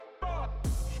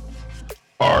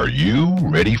Are you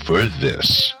ready for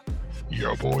this?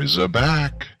 Your boys are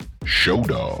back. Show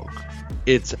Dog.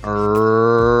 It's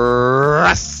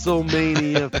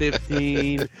WrestleMania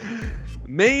 15.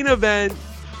 Main event,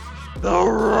 The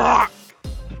Rock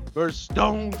versus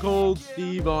Stone Cold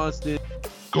Steve Austin.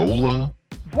 Gola.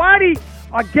 Vladdy,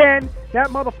 again, that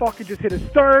motherfucker just hit his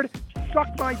third. Suck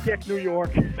my dick, New York.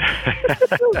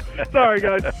 Sorry,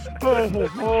 guys. Oh,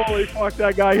 holy fuck,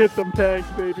 that guy hit some tanks,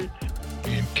 baby.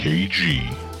 And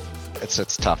KG.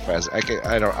 It's tough.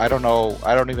 I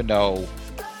don't even know.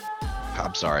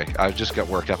 I'm sorry. I just got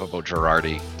worked up about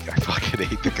Girardi. I fucking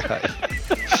hate the guy.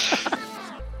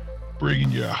 Bringing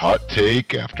you hot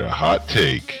take after hot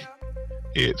take.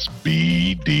 It's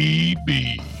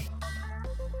BDB.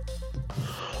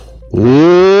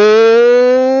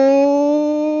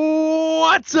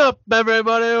 What's up,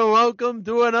 everybody? Welcome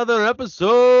to another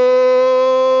episode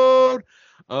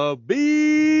of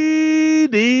BDB.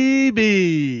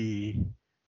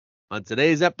 On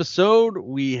today's episode,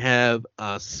 we have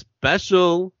a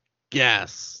special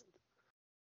guest.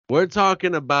 We're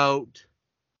talking about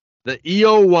the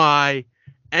EOY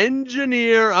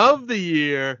Engineer of the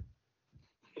Year,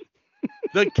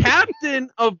 the captain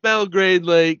of Belgrade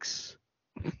Lakes,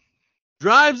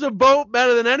 drives a boat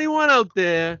better than anyone out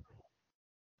there,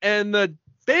 and the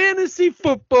fantasy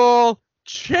football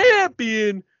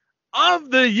champion of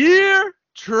the year,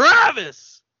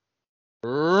 Travis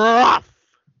Ruff.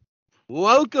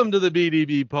 Welcome to the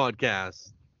BDB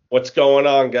podcast. What's going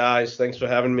on, guys? Thanks for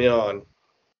having me on.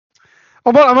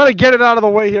 I'm going to get it out of the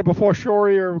way here before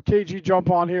Shory or KG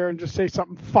jump on here and just say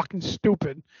something fucking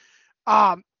stupid.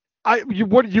 You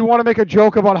want to make a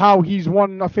joke about how he's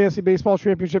won a fantasy baseball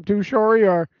championship too, Shory,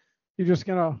 or you're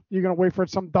gonna wait for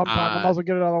some dumb time? I might as well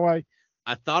get it out of the way.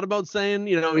 I thought about saying,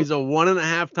 he's a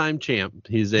 1.5-time champ.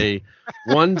 He's a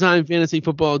one-time fantasy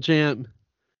football champ.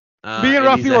 Me and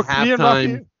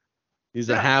Ruffy He's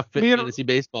a half fantasy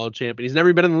baseball champ, and he's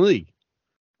never been in the league.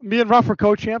 Me and Ruff were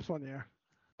co-champs one year.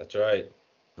 That's right.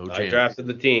 I drafted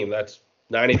the team. That's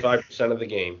 95% of the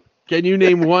game. Can you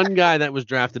name one guy that was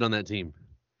drafted on that team?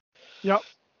 Yep.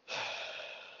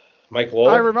 Mike Lowell?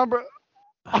 I remember.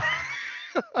 I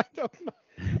don't know.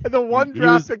 The one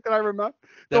draft pick that I remember.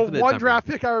 The one draft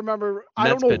pick I remember. I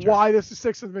don't know why this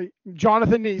sticks with me.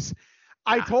 Jonathan Neese.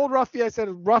 I told Ruffy, I said,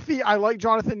 Ruffy, I like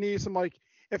Jonathan Neese. I'm like,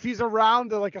 if he's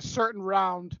around like a certain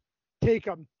round, take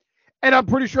him. And I'm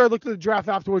pretty sure I looked at the draft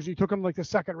afterwards. You took him like the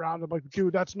second round. I'm like,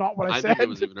 dude, that's not what I said. I think it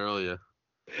was even earlier.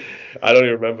 I don't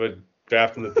even remember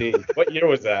drafting the team. What year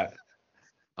was that?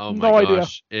 Oh my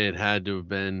gosh, it had to have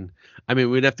been. I mean,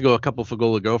 we'd have to go a couple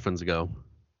Fagola girlfriends ago.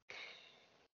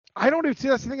 I don't even see.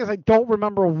 That's the thing is, I don't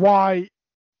remember why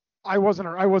I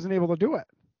wasn't able to do it.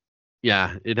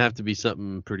 Yeah, it'd have to be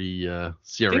something pretty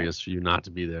serious for you not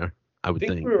to be there. I would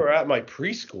think. We were at my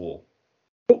preschool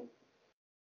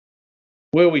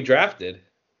where we drafted.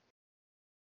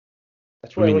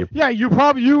 That's where you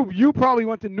probably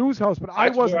went to News House, but I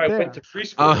wasn't there. I went to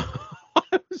preschool.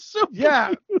 I was so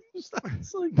confused.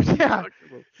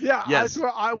 Yeah. Yes,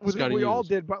 we all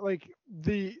did, but like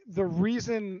the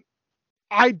reason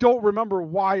I don't remember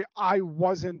why I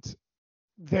wasn't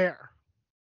there.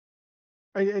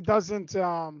 It doesn't.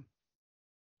 No.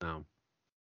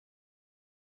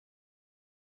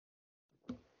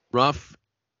 Ruff.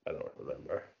 I don't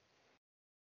remember.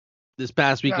 This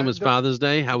past weekend was Father's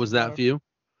Day. How was that for you?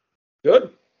 Good.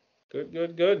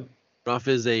 Ruff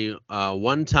is a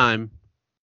one-time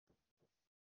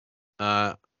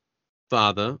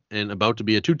father and about to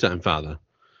be a two-time father.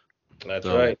 That's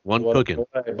right. One cooking.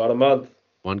 About a month.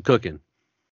 One cooking.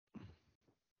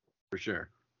 For sure.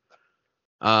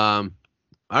 All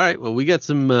right. Well, we got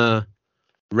some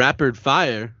rapid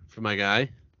fire for my guy.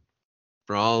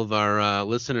 For all of our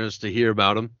listeners to hear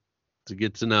about him, to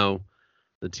get to know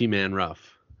the T-Man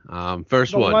Ruff.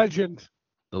 First one. The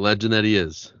legend that he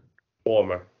is.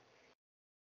 Former.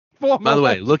 By the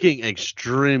way, looking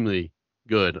extremely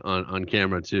good on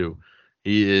camera too.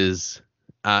 He is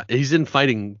he's in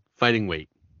fighting weight.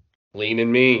 Lean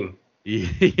and mean. He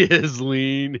is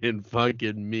lean and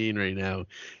fucking mean right now.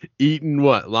 Eating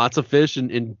what? Lots of fish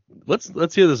and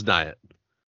let's hear this diet.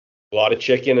 A lot of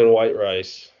chicken and white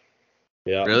rice.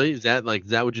 Yeah. Really? Is that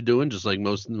what you're doing? Just like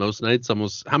most nights?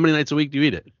 Almost. How many nights a week do you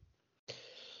eat it?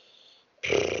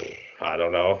 I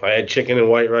don't know. I had chicken and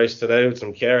white rice today with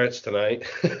some carrots tonight.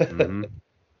 Mm-hmm.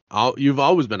 You've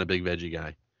always been a big veggie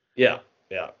guy. Yeah.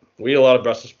 We eat a lot of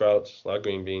Brussels sprouts, a lot of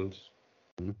green beans.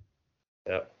 Mm-hmm.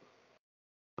 Yeah.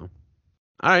 All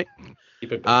right.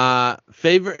 Keep it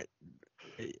favorite.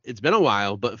 It's been a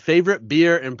while, but favorite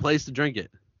beer and place to drink it.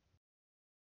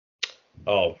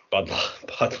 Oh, Bud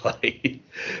Light.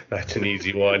 That's an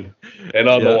easy one. And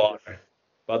on the water.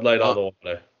 Bud Light on the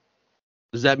water.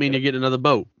 Does that mean you're getting another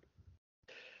boat?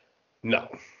 No,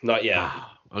 not yet.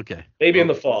 Okay. Maybe in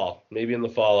the fall.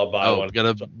 I'll buy one.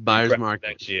 Got a buyer's market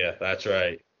next year. That's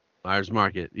right. Buyer's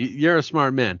market. You're a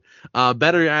smart man.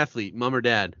 Better athlete, mom or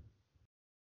dad?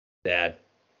 Dad.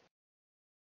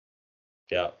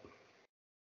 Yeah.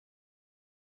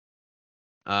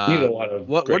 Neither one of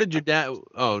what did your dad?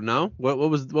 Oh no. What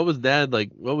was dad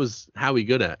like? What was Howie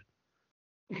good at?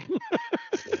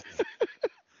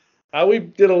 We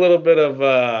did a little bit of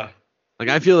like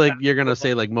I feel like you're gonna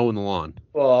say like mowing the lawn.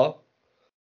 Well,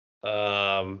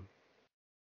 Mom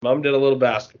did a little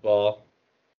basketball,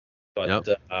 but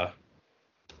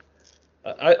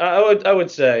I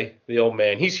would say the old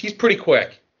man. He's pretty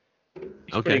quick.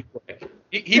 Pretty quick.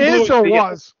 He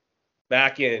was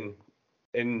back in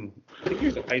I think he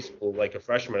was in high school, like a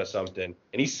freshman or something,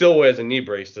 and he still wears a knee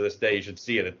brace to this day. You should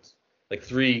see it. It's like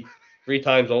three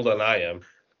times older than I am.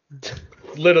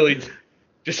 Literally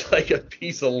just like a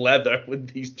piece of leather with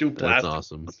these two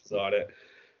plastic pieces on it.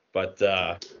 But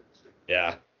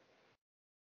yeah.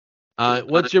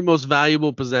 What's your most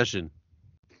valuable possession?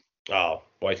 Oh,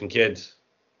 wife and kids.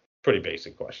 Pretty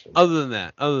basic question. Other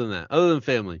than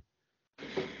family.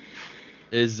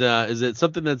 Is it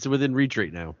something that's within reach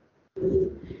right now?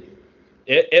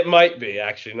 It might be,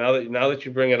 actually, now that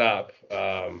you bring it up.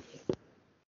 I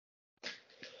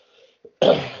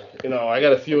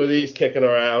got a few of these kicking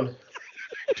around.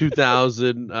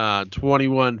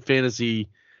 2021 fantasy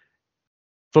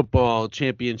football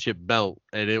championship belt,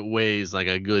 and it weighs like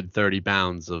a good 30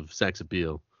 pounds of sex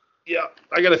appeal. Yeah,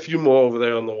 I got a few more over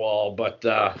there on the wall, but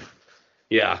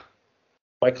yeah,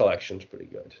 my collection's pretty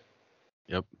good.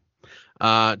 Yep.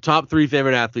 Top 3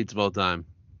 favorite athletes of all time.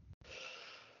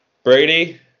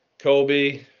 Brady,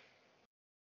 Kobe.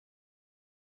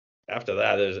 After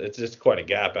that, it's just quite a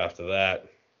gap after that.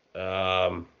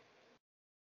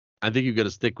 I think you've got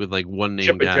to stick with like one name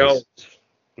Chipper guys. Jones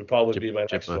would probably be my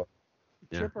next one.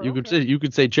 Yeah, Chipper, you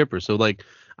could say Chipper. So like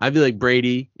I feel like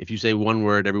Brady, if you say one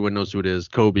word, everyone knows who it is.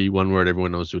 Kobe, one word,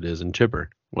 everyone knows who it is, and Chipper,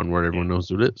 one word, everyone knows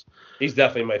who it is. He's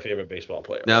definitely my favorite baseball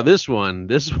player. Now this one,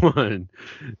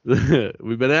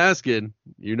 we've been asking.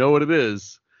 You know what it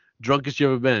is? Drunkest you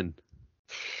ever been?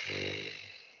 Where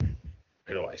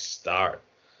do I start?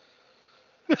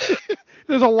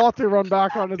 There's a lot to run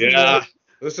back on. Yeah,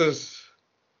 there's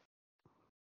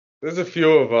a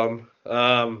few of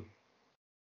them.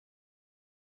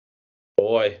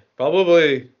 Boy,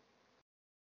 probably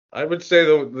I would say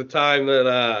the time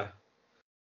that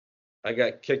I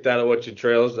got kicked out of Orchard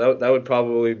Trails, that would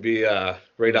probably be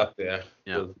right up there.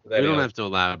 Yeah, we don't have to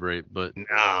elaborate, but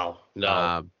no.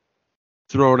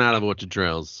 Thrown out of Orchard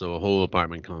Trails, so a whole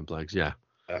apartment complex. Yeah.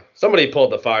 Somebody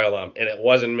pulled the fire alarm, and it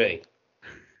wasn't me.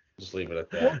 Just leave it at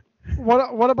that.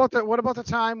 What about the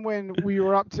time when we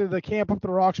were up to the camp up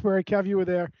in Roxbury? Kev, you were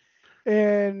there,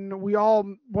 and we all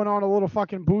went on a little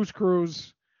fucking booze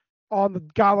cruise on the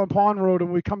Garland Pond Road,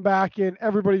 and we come back in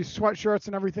everybody's sweatshirts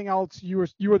and everything else. You were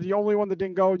the only one that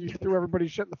didn't go, and you threw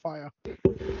everybody's shit in the fire.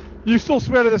 You still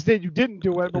swear to this day you didn't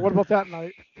do it, but what about that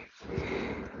night?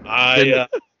 I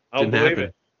don't believe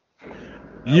it.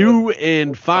 You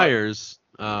and fires,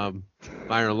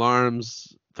 fire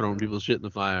alarms, throwing people's shit in the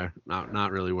fire,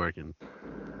 not really working.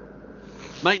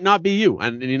 Might not be you,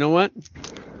 and you know what?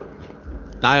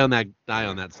 Die on that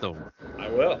stone. I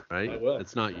will. Right? I will.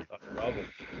 It's not you. Not a problem.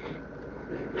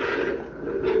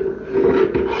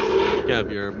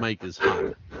 Kev, your mic is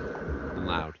hot and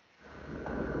loud.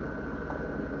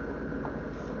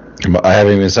 I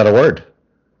haven't even said a word.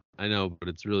 I know, but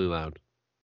it's really loud.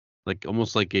 Like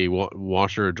almost like a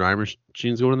washer or dryer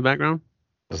machine's going in the background.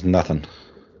 There's nothing.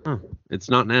 Huh. It's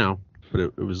not now, but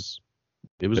it was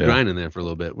grinding there for a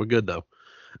little bit. We're good though.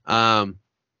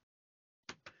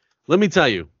 Let me tell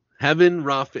you, having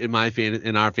Ruff in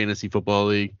our fantasy football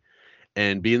league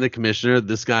and being the commissioner,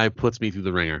 this guy puts me through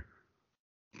the ringer.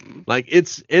 Like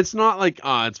it's not like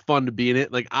it's fun to be in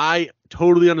it. Like I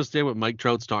totally understand what Mike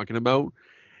Trout's talking about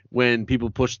when people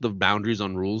push the boundaries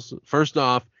on rules. First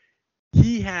off,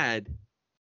 it had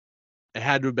to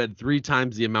have been 3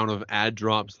 times the amount of ad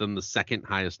drops than the second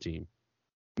highest team.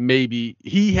 Maybe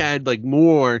he had like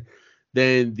more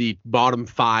than the bottom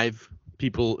 5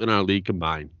 people in our league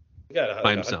combined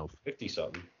by himself. 50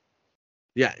 something.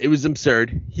 Yeah, it was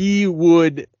absurd. He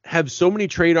would have so many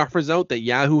trade offers out that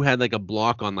Yahoo had like a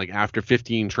block on like after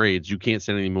 15 trades, you can't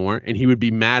send any more. And he would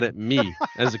be mad at me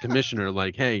as a commissioner,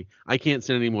 like, hey, I can't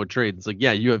send any more trades. It's like,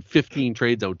 yeah, you have 15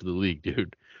 trades out to the league,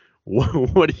 dude.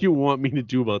 What do you want me to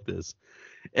do about this?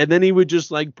 And then he would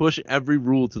just like push every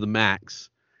rule to the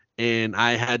max. and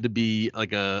I had to be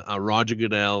like a Roger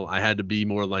Goodell. I had to be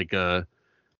more like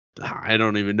I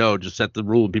don't even know, just set the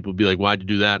rule and people would be like, why'd you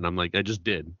do that? And I'm like, I just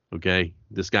did. Okay.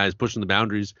 This guy's pushing the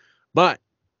boundaries. But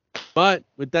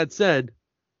with that said,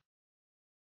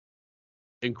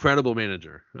 incredible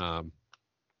manager.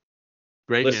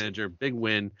 Great manager, big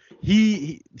win.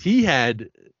 He had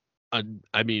a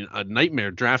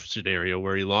nightmare draft scenario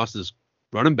where he lost his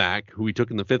running back who he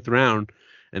took in the 5th round.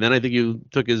 And then I think he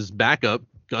took his backup,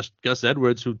 Gus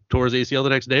Edwards, who tore his ACL the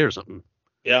next day or something.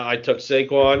 Yeah, I took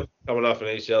Saquon coming off an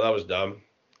ACL. That was dumb.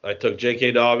 I took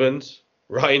J.K. Dobbins,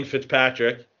 Ryan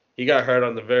Fitzpatrick. He got hurt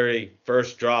on the very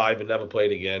first drive and never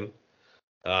played again.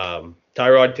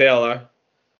 Tyrod Taylor,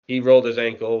 he rolled his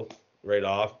ankle right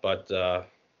off. But,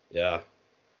 yeah,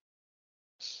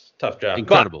 tough draft.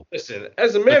 Incredible. But, listen,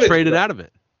 as a manager. I traded out of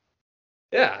it.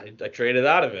 Yeah, I traded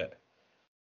out of it.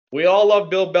 We all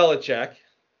love Bill Belichick,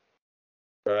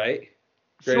 right?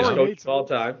 Greatest coach of all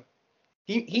time.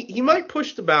 He might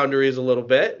push the boundaries a little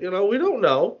bit. We don't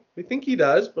know. We think he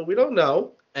does, but we don't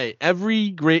know. Hey, every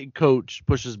great coach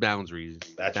pushes boundaries.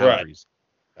 That's right.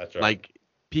 Like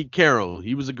Pete Carroll,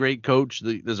 he was a great coach.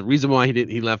 There's a reason why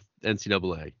he left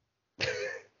NCAA.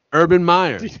 Urban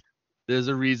Meyer, there's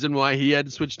a reason why he had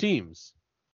to switch teams.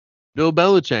 Bill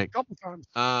Belichick, a couple times.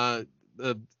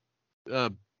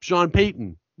 Sean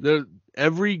Payton.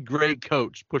 Every great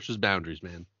coach pushes boundaries,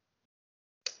 man.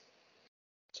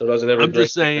 So doesn't every I'm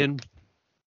just saying,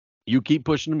 you keep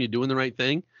pushing them, you're doing the right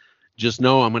thing. Just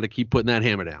know I'm going to keep putting that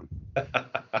hammer down. Do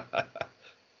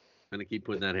you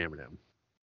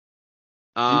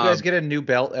guys get a new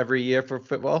belt every year for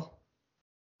football?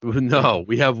 No,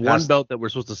 we have one belt that we're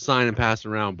supposed to sign and pass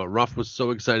around, but Ruff was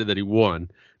so excited that he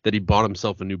won that he bought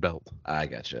himself a new belt. I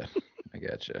gotcha.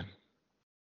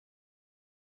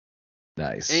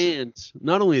 Nice. And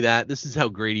not only that, this is how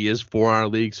great he is for our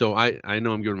league. So I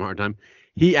know I'm giving him a hard time.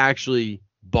 He actually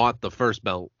bought the first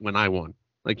belt when I won.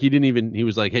 Like he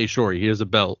was like, hey, Shorey, here's a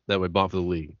belt that we bought for the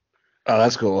league. Oh,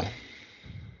 that's cool.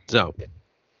 So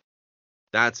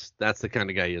that's the kind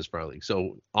of guy he is for our league.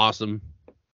 So awesome.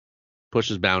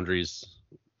 Pushes boundaries.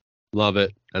 Love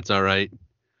it. That's all right.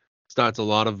 Starts a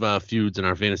lot of feuds in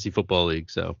our fantasy football league.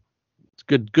 So it's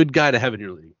good guy to have in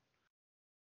your league.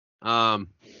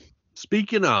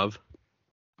 Speaking of,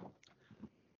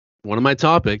 one of my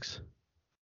topics,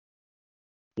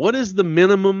 what is the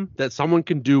minimum that someone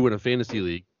can do in a fantasy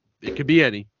league? It could be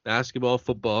any, basketball,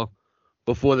 football,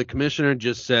 before the commissioner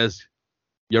just says,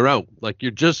 you're out. Like,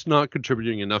 you're just not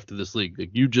contributing enough to this league. Like,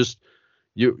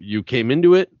 you came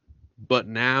into it, but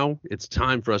now it's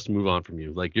time for us to move on from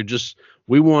you. Like,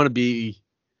 we want to be,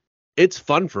 it's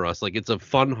fun for us. Like, it's a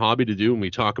fun hobby to do, and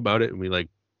we talk about it, and we like,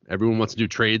 everyone wants to do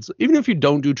trades. Even if you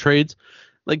don't do trades,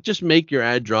 like, just make your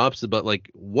ad drops. But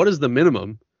like, what is the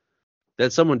minimum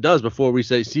that someone does before we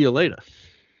say, see you later?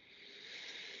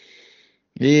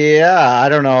 Yeah, I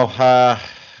don't know.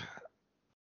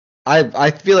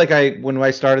 I feel like when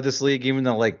I started this league, even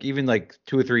 2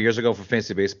 or 3 years ago for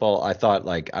fantasy baseball, I thought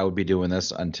like I would be doing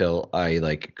this until I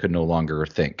like could no longer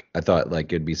think. I thought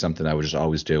like it'd be something I would just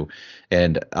always do.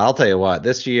 And I'll tell you what,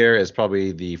 this year is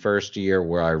probably the first year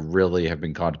where I really have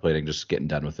been contemplating just getting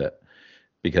done with it,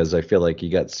 because I feel like you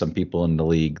got some people in the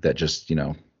league that just,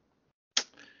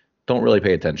 don't really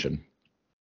pay attention.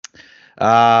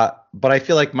 But I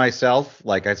feel like myself,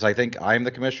 like I think I'm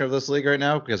the commissioner of this league right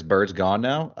now because Bird's gone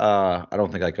now. I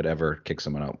don't think I could ever kick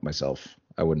someone out myself.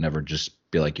 I would never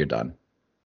just be like, you're done.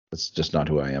 That's just not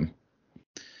who I am.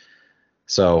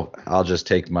 So I'll just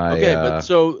take my. Okay, but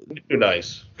so you're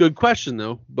nice. Good question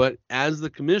though. But as the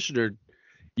commissioner,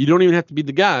 you don't even have to be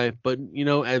the guy. But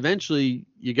eventually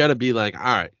you got to be like,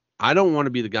 all right, I don't want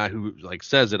to be the guy who like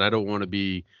says it. I don't want to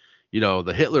be,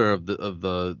 the Hitler of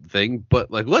the thing.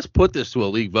 But like, let's put this to a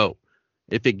league vote.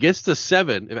 If it gets to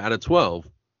 7 out of 12,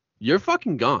 you're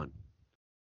fucking gone.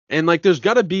 And like, there's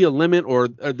got to be a limit, or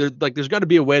there's got to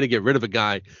be a way to get rid of a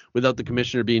guy without the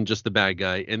commissioner being just the bad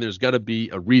guy, and there's got to be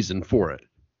a reason for it.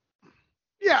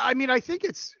 Yeah, I mean, I think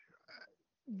it's,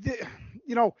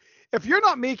 if you're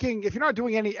not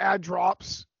doing any ad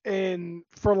drops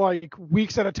for like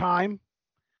weeks at a time,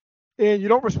 and you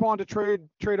don't respond to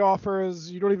trade offers,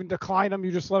 you don't even decline them,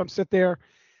 you just let them sit there.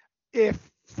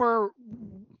 If for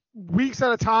weeks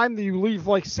at a time that you leave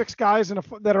like 6 guys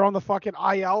that are on the fucking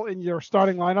IL in your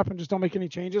starting lineup and just don't make any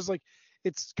changes, like,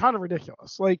 it's kind of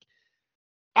ridiculous. Like,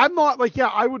 I'm not like, yeah,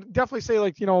 I would definitely say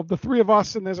like, the 3 of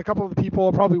us and there's a couple of people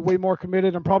are probably way more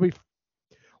committed and probably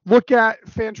look at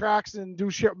Fantrax and do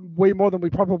shit way more than we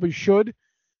probably should.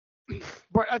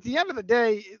 But at the end of the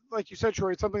day, like you said,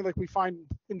 Troy, it's something like we find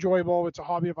enjoyable. It's a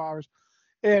hobby of ours.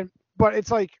 But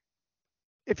it's like,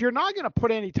 if you're not going to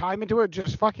put any time into it,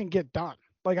 just fucking get done.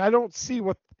 Like, I don't see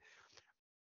what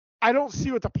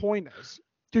the point is.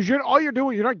 Because all you're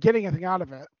doing, you're not getting anything out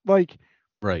of it. Like,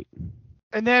 right.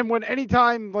 And then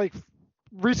anytime, like,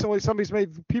 recently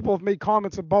people have made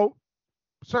comments about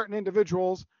certain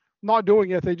individuals not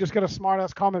doing it, they just get a smart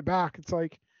ass comment back. It's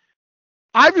like,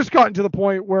 I've just gotten to the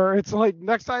point where it's like,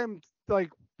 next time, like,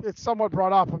 it's somewhat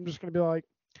brought up, I'm just going to be like,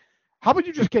 how about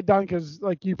you just get done? Because,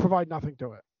 like, you provide nothing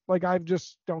to it. Like, I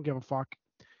just don't give a fuck.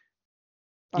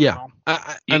 I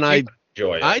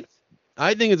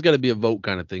think it's got to be a vote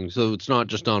kind of thing. So it's not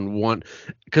just on one,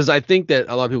 because I think that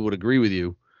a lot of people would agree with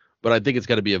you, but I think it's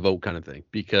got to be a vote kind of thing,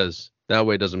 because that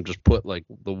way it doesn't just put like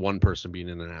the one person being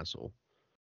an asshole.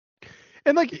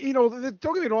 And like,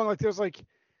 don't get me wrong, like there's like,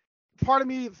 part of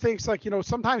me thinks like,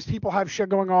 sometimes people have shit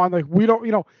going on. Like we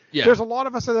don't, there's a lot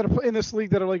of us that are in this league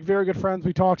that are like very good friends.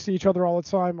 We talk to each other all the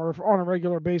time or on a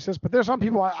regular basis, but there's some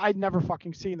people I'd never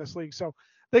fucking see in this league. So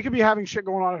they could be having shit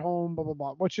going on at home, blah, blah,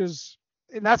 blah,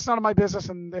 and that's none of my business.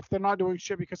 And if they're not doing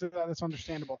shit because of that, it's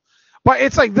understandable. But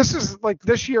it's like,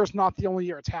 this year is not the only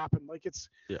year it's happened. Like it's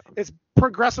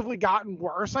progressively gotten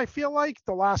worse. I feel like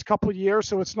the last couple of years.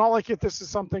 So it's not like this is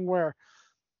something where,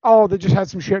 oh, they just had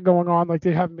some shit going on, like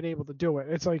they haven't been able to do it.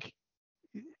 It's like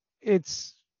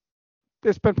it's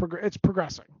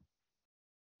progressing.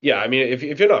 Yeah, I mean, if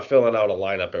you're not filling out a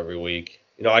lineup every week,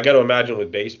 I got to imagine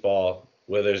with baseball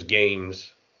where there's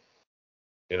games,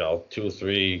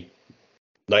 2-3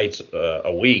 nights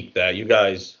a week that you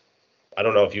guys, I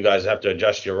don't know if you guys have to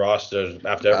adjust your rosters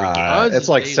after every game. It's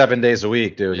like 7 days a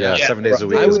week, dude. Yeah, 7 days a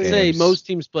week. I would say most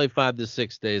teams play 5 to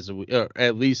 6 days a week, or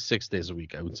at least 6 days a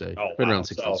week. I would say around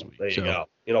 6 days a week. There you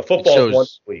go. Football is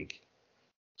once a week.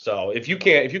 So if you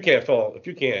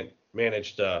can't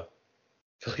manage to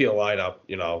fill your lineup,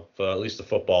 for at least the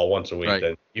football once a week,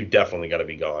 then you definitely got to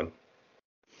be gone.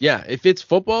 Yeah, if it's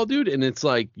football, dude, and it's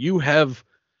like you have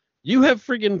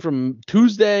freaking from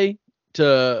Tuesday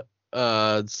to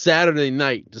Saturday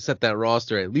night to set that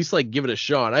roster, at least like give it a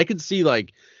shot. I could see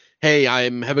like, hey,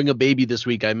 I'm having a baby this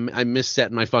week, I miss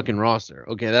setting my fucking roster.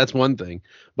 Okay, that's one thing.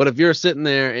 But if you're sitting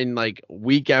there and like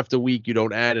week after week you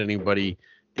don't add anybody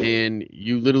and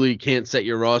you literally can't set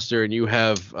your roster and you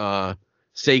have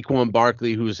Saquon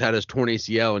Barkley who's had his torn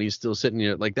ACL and he's still sitting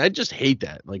here, like I just hate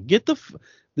that. Like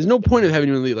there's no point of having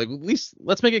you in the league. Like at least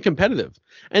let's make it competitive.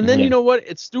 And then you know what?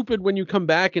 It's stupid when you come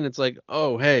back and it's like,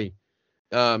 oh hey,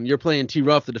 you're playing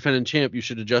T-Ruff, the defending champ. You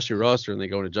should adjust your roster, and they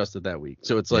go and adjust it that week.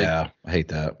 So it's like, yeah, I hate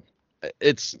that.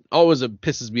 It's always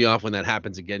pisses me off when that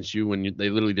happens against you when they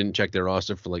literally didn't check their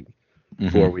roster for like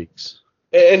 4 weeks.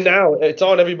 And now it's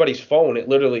on everybody's phone. It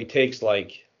literally takes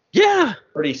like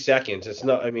 30 seconds. It's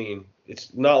not. I mean,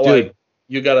 it's not like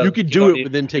you gotta. You could do it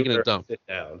within taking a dump. Sit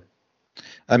down.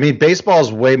 I mean, baseball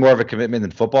is way more of a commitment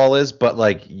than football is, but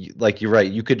like you're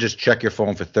right. You could just check your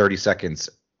phone for 30 seconds.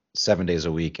 7 days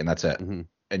a week, and that's it. And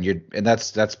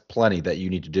that's plenty that you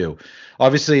need to do.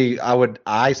 Obviously,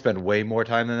 I spend way more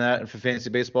time than that for fantasy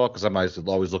baseball because I'm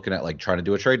always looking at like trying to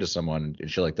do a trade to someone and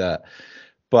shit like that.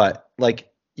 But like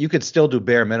you could still do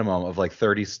bare minimum of like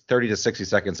 30 to 60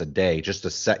 seconds a day just to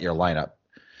set your lineup.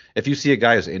 If you see a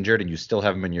guy who's injured and you still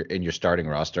have him in your starting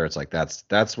roster, it's like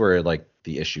that's where like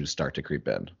the issues start to creep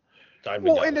in.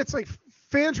 And it's like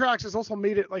Fantrax has also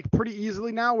made it like pretty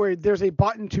easily now where there's a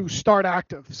button to start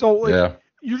active. So like,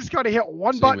 you just got to hit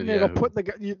one button and it'll put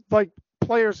the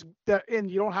players that in.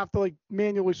 You don't have to like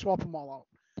manually swap them all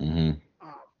out.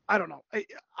 I don't know.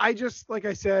 I just, like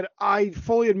I said, I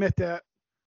fully admit that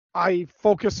I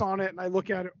focus on it and I look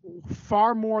at it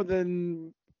far more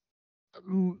than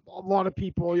a lot of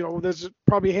people. There's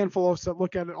probably a handful of us that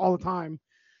look at it all the time.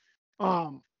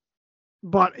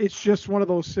 But it's just one of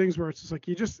those things where it's just like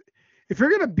if you're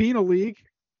going to be in a league,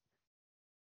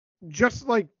 just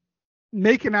like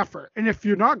make an effort. And if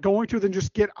you're not going to, then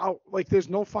just get out. Like there's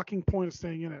no fucking point of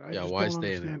staying in it. Why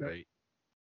stay in it, right?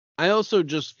 I also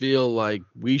just feel like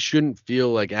we shouldn't feel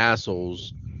like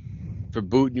assholes for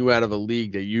booting you out of a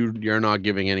league that you're not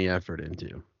giving any effort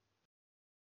into.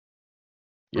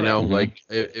 Like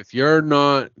if you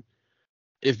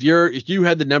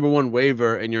had the number one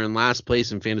waiver and you're in last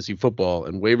place in fantasy football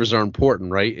and waivers are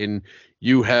important, right? And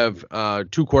you have 2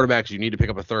 quarterbacks, you need to pick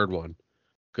up a third one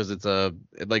because it's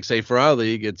like say for our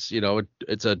league, it's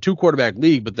it's a 2 quarterback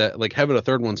league, but that like having a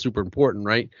third one's super important,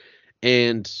 right?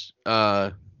 And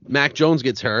Mac Jones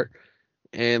gets hurt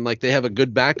and like they have a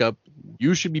good backup,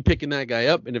 you should be picking that guy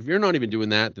up. And if you're not even doing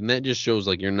that, then that just shows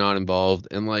like you're not involved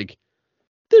and like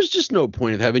there's just no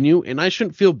point of having you. And I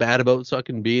shouldn't feel bad about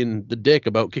sucking being the dick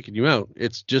about kicking you out.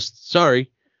 It's just sorry.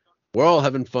 We're all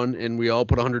having fun and we all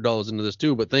put $100 into this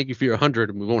too, but thank you for your 100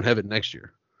 and we won't have it next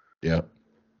year. Yeah.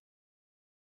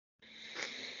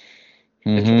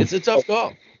 It's a tough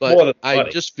call, but I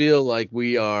just feel like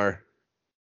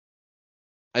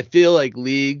I feel like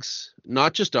leagues,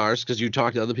 not just ours, because you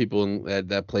talk to other people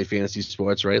that play fantasy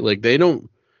sports, right? Like they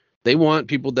want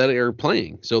people that are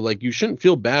playing. So like you shouldn't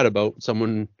feel bad about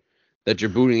someone that you're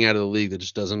booting out of the league that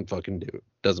just doesn't play.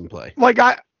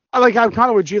 I'm kind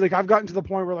of with G. Like I've gotten to the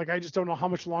point where like I just don't know how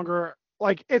much longer.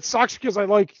 Like it sucks because I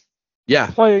like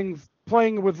playing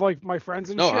with like my friends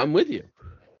and shit. No, I'm with you.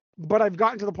 But I've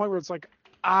gotten to the point where it's like,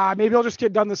 maybe I'll just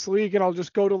get done this league and I'll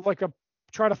just go to like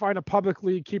try to find a public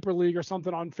league, keeper league or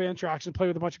something on Fantrax and play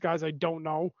with a bunch of guys I don't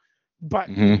know. But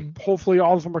hopefully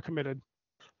all of them are committed.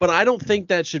 But I don't think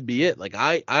that should be it. Like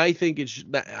I think it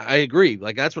should. I agree.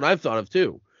 Like that's what I've thought of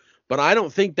too. But I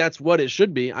don't think that's what it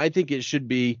should be. I think it should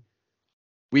be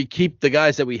we keep the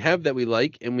guys that we have that we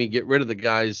like and we get rid of the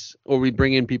guys, or we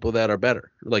bring in people that are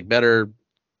better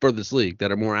for this league,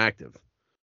 that are more active.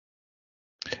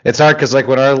 It's hard because like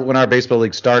when our baseball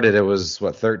league started, it was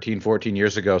 13, 14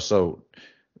 years ago. So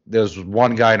there was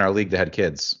one guy in our league that had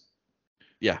kids.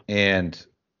 Yeah. And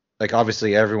like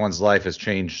obviously everyone's life has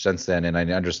changed since then, and I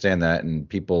understand that, and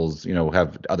people's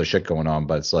have other shit going on,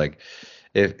 but it's like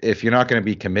if you're not going to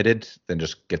be committed, then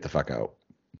just get the fuck out.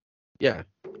 Yeah.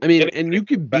 I mean, and you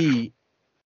could be.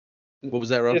 What was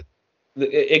that, Rob?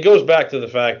 It goes back to the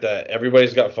fact that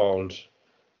everybody's got phones.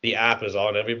 The app is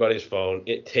on everybody's phone.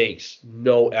 It takes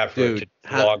no effort to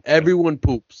log. Everyone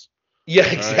poops. Yeah,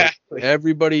 exactly. Right?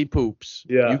 Everybody poops.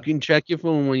 Yeah. You can check your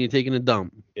phone when you're taking a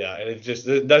dump. Yeah, and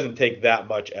it doesn't take that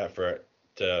much effort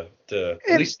to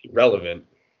at least be relevant.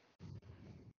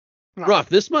 Ruff,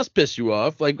 this must piss you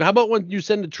off. Like, how about when you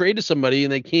send a trade to somebody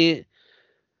and they can't?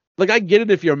 Like, I get it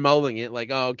if you're melding it. Like,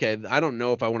 oh, okay, I don't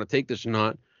know if I want to take this or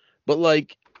not. But,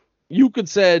 like, you could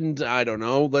send, I don't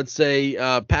know, let's say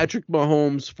Patrick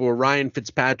Mahomes for Ryan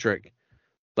Fitzpatrick.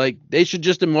 Like, they should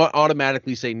just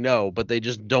automatically say no, but they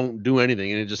just don't do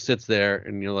anything. And it just sits there.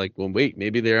 And you're like, well, wait,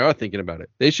 maybe they are thinking about it.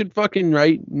 They should fucking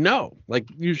write no. Like,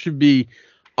 you should be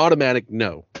automatic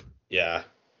no. Yeah.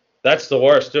 That's the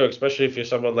worst, too, especially if you're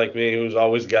someone like me who's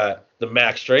always got the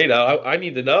max trade out. I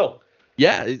need to know.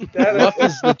 Yeah. Ruff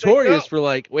is notorious for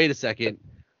like, wait a second.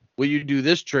 Will you do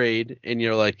this trade? And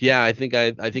you're like, yeah, I think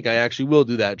I actually will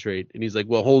do that trade. And he's like,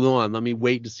 well, hold on. Let me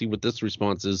wait to see what this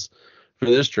response is for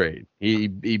this trade. He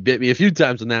bit me a few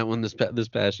times on that one this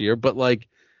past year. But, like,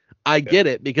 I get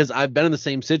it because I've been in the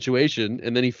same situation.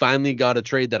 And then he finally got a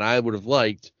trade that I would have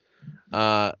liked.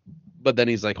 But then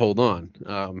he's like, hold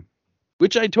on.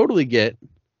 Which I totally get.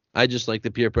 I just like the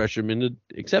peer pressure into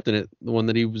accepting it, the one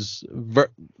that he was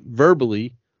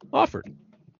verbally offered.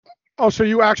 Oh, so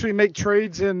you actually make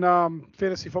trades in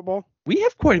fantasy football? We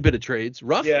have quite a bit of trades.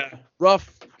 Ruff.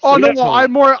 Oh, no,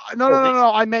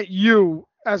 no. I meant you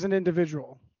as an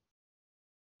individual.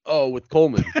 Oh, with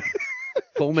Coleman.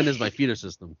 Coleman is my feeder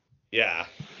system. Yeah.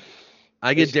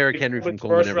 I get Derrick Henry from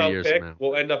Coleman every year. Pick,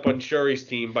 we'll end up on Shuri's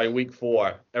team by week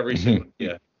 4 every single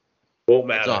year. Won't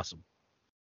matter. That's awesome.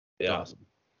 Yeah. That's awesome.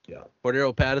 Yeah.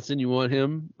 Cordero Patterson, you want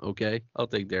him? Okay. I'll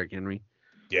take Derrick Henry.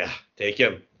 Yeah, take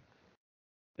him.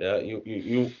 Yeah,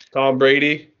 you Tom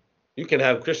Brady, you can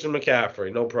have Christian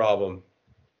McCaffrey, no problem.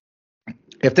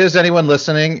 If there's anyone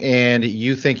listening and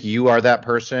you think you are that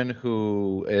person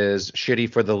who is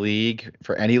shitty for the league,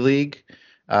 for any league,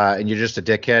 and you're just a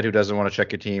dickhead who doesn't want to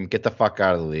check your team, get the fuck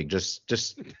out of the league.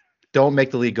 Just don't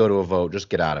make the league go to a vote. Just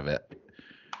get out of it.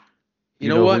 You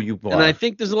know what? And I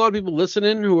think there's a lot of people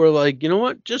listening who are like, you know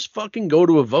what? Just fucking go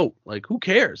to a vote. Like, who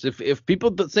cares? If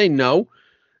people say no,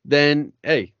 then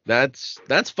hey, that's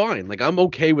fine. Like, I'm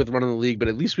okay with running the league, but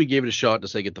at least we gave it a shot to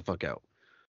say get the fuck out.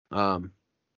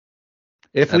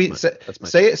 If we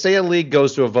say a league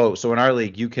goes to a vote, so in our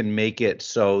league you can make it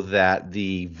so that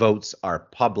the votes are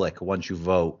public once you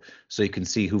vote, so you can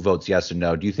see who votes yes or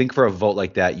no. Do you think for a vote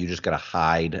like that you just gotta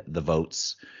hide the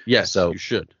votes? Yes, so you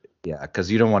should. Yeah, because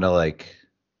you don't want to like.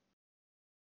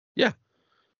 Yeah,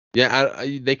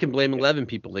 they can blame 11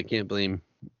 people. They can't blame.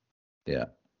 Yeah.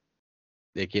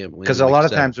 They can't blame. Because a lot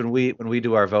of times when we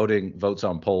do our votes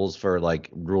on polls for like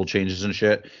rule changes and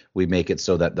shit, we make it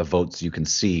so that the votes you can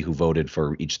see who voted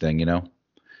for each thing, you know.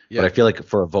 Yeah. But I feel like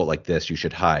for a vote like this, you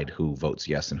should hide who votes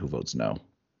yes and who votes no.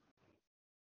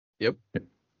 Yep.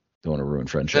 Don't want to ruin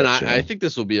friendships. And I think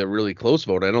this will be a really close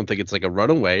vote. I don't think it's like a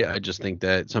runaway. I just think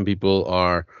that some people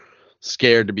are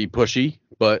scared to be pushy,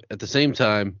 but at the same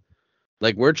time,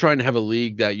 like, we're trying to have a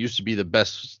league that used to be the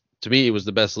best. To me, it was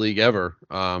the best league ever.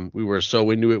 We were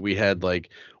so into it. We had like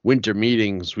winter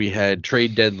meetings. We had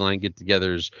trade deadline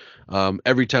get-togethers.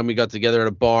 Every time we got together at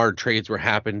a bar, trades were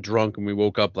happening, drunk, and we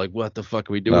woke up like, what the fuck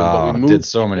are we doing? But we did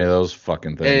so many of those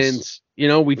fucking things. And, you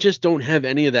know, we just don't have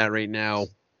any of that right now.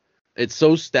 It's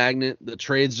so stagnant. The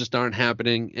trades just aren't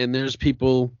happening. And there's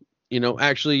people,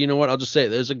 actually, you know what? I'll just say it.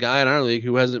 There's a guy in our league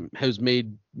who has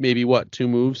made maybe 2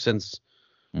 moves since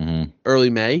early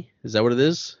May. Is that what it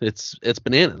is? It's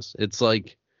bananas. It's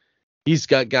like he's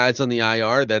got guys on the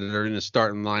IR that are in the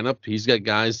starting lineup. He's got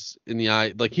guys in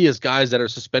the he has guys that are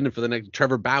suspended for the next.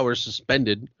 Trevor Bauer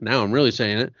suspended. Now I'm really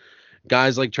saying it.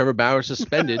 Guys like Trevor Bauer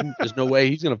suspended. There's no way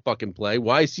he's gonna fucking play.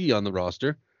 Why is he on the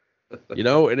roster?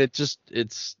 And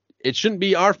it shouldn't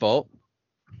be our fault.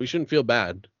 We shouldn't feel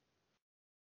bad.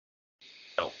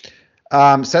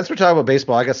 Since we're talking about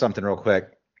baseball, I got something real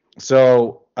quick.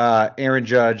 So Aaron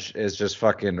Judge is just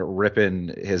fucking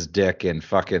ripping his dick and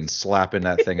fucking slapping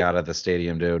that thing out of the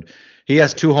stadium, dude. He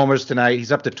has 2 homers tonight.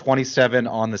 He's up to 27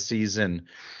 on the season.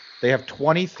 They have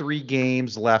 23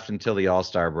 games left until the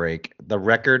All-Star break. The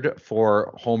record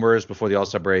for homers before the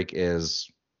All-Star break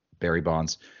is Barry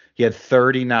Bonds. He had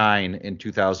 39 in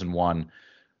 2001.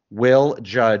 Will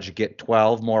Judge get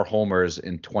 12 more homers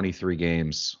in 23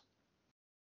 games?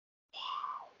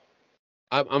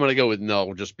 I'm going to go with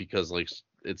no, just because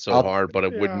it's so hard, but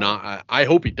it would not. I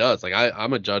hope he does.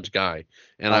 I'm a Judge guy,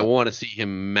 and I want to see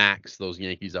him max those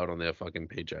Yankees out on their fucking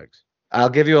paychecks. I'll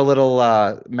give you a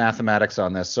little mathematics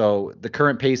on this. So the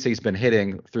current pace he's been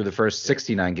hitting through the first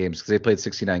 69 games, because they played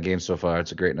 69 games so far.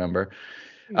 It's a great number.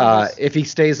 If he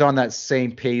stays on that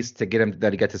same pace to get him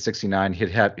that he get to 69,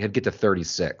 he'd get to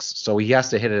 36. So he has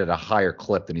to hit it at a higher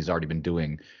clip than he's already been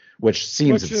doing, which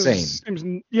seems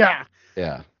insane. Yeah.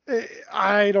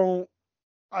 I don't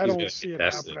see it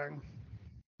happening.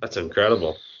 That's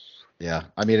incredible. Yeah,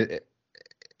 I mean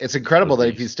it's incredible that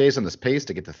if he stays on this pace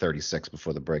to get to 36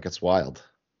 before the break, it's wild.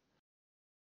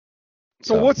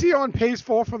 So what's he on pace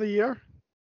for the year?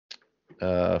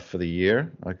 For the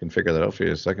year, I can figure that out for you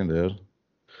in a second, dude.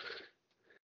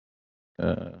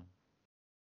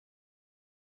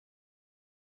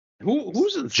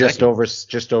 Who's in just second?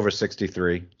 over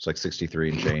 63? It's like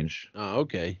 63 and change. Oh,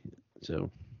 okay.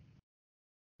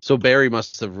 So Barry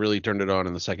must have really turned it on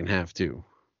in the second half too.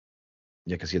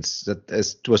 Yeah, because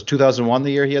was 2001 the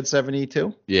year he had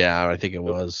 72? Yeah, I think it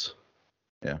was.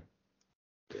 Yeah.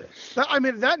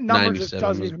 That number just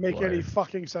doesn't even make any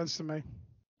fucking sense to me.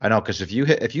 I know, because if you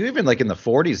even like in the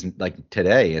 40s like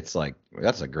today, it's like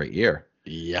that's a great year.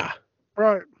 Yeah.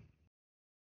 Right.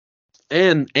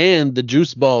 And the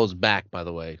juice ball is back, by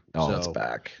the way. Oh, it's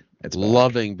back. It's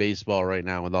loving baseball right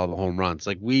now with all the home runs.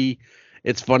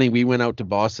 It's funny. We went out to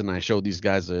Boston. And I showed these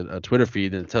guys a Twitter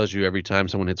feed, and it tells you every time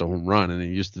someone hits a home run. And it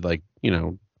used to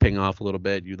ping off a little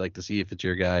bit. You'd like to see if it's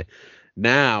your guy.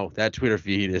 Now that Twitter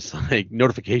feed is like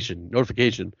notification,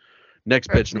 next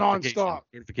pitch,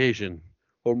 notification,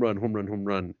 home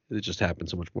run. It just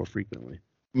happens so much more frequently.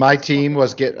 My team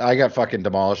I got fucking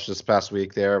demolished this past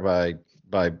week there by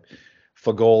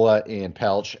Fagola and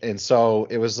Pelch, and so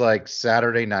it was like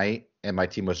Saturday night, and my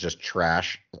team was just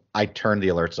trash. I turned the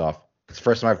alerts off. It's the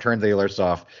first time I've turned the alerts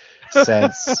off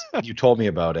since you told me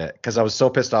about it, because I was so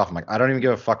pissed off. I'm like, I don't even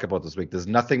give a fuck about this week. There's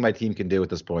nothing my team can do at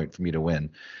this point for me to win.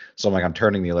 So I'm like, I'm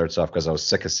turning the alerts off because I was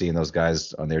sick of seeing those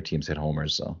guys on their teams hit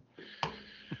homers. So.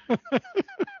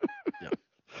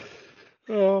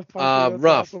 Ruff,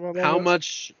 how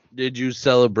much did you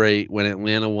celebrate when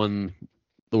Atlanta won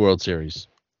the World Series?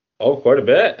 Oh, quite a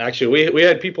bit. Actually, we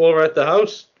had people over at the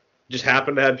house. Just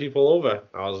happened to have people over.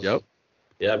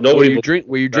 Yeah. Nobody.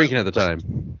 Were you drinking at the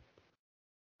time?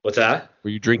 What's that? Were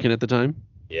you drinking at the time?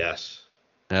 Yes.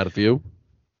 Had a few.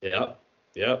 Yep.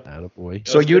 Attaboy.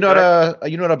 So are you not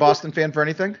a Boston fan for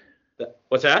anything?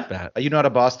 What's that? Are you not a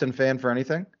Boston fan for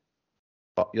anything?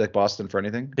 You like Boston for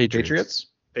anything? Patriots.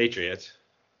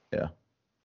 Yeah.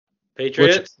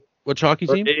 Patriots. What hockey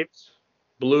team? Braves,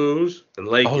 Blues, and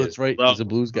Lakers. Oh, that's right. He's a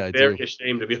Blues guy, too. Very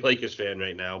ashamed to be a Lakers fan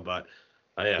right now, but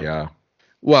I am. Yeah.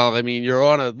 Well, I mean, you're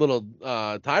on a little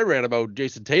tirade about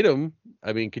Jason Tatum.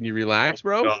 I mean, can you relax,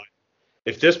 bro? God.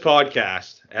 If this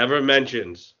podcast ever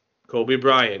mentions Kobe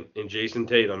Bryant and Jason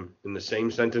Tatum in the same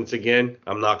sentence again,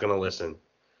 I'm not going to listen.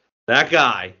 That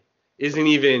guy isn't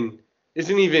even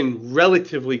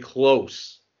relatively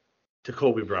close to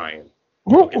Kobe Bryant.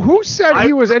 Who said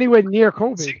he was anywhere near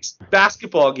Kobe? 6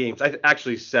 basketball games.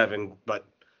 Actually 7, but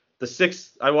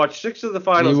I watched 6 of the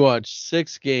finals. You watched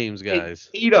 6 games, guys.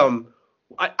 Tatum,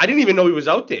 I didn't even know he was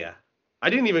out there.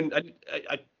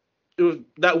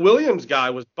 That Williams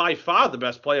guy was by far the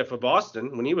best player for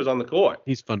Boston when he was on the court.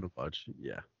 He's fun to watch.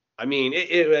 Yeah. I mean,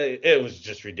 it was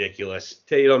just ridiculous.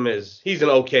 Tatum he's an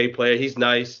okay player. He's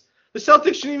nice. The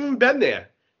Celtics shouldn't even have been there.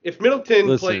 If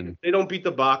Middleton played, they don't beat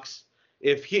the Bucks.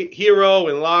 If Hero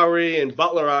and Lowry and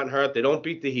Butler aren't hurt, they don't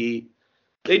beat the Heat.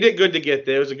 They did good to get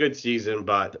there. It was a good season,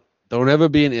 but Don't ever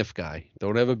be an if guy.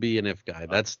 Don't ever be an if guy.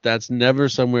 That's never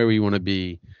somewhere where you want to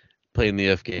be playing the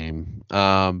if game.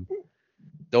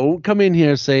 Don't come in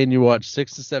here saying you watched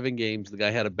 6 to 7 games. The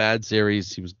guy had a bad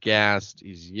series. He was gassed.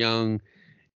 He's young.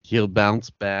 He'll bounce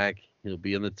back. He'll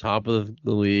be in the top of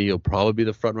the league. He'll probably be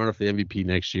the front runner for the MVP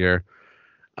next year.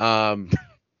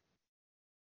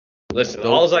 Listen,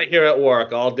 all I hear at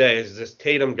work all day is this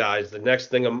Tatum guy's the next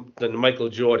thing than Michael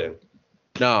Jordan.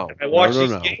 No. I watch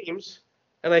these games,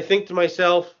 and I think to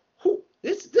myself,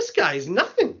 this guy is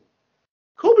nothing.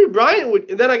 Kobe Bryant would,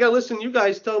 and then I got to listen to you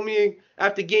guys tell me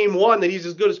after game 1 that he's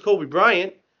as good as Kobe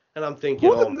Bryant, and I'm thinking,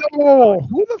 who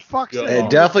the fuck said that? It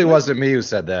definitely wasn't me who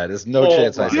said that. There's no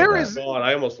chance I said that. God,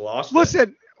 I almost lost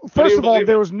Listen, first of all,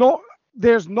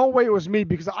 there's no way it was me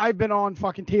because I've been on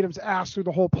fucking Tatum's ass through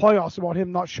the whole playoffs about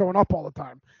him not showing up all the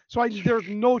time. So there's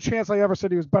no chance I ever said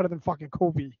he was better than fucking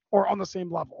Kobe or on the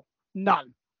same level.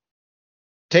 None.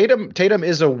 Tatum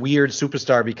is a weird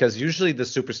superstar because usually the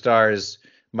superstars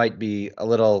might be a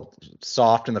little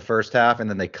soft in the first half and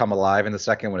then they come alive in the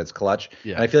second when it's clutch.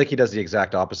 Yeah. And I feel like he does the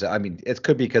exact opposite. I mean, it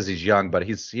could be because he's young, but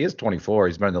he is 24.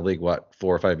 He's been in the league, 4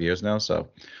 or 5 years now? So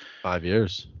 5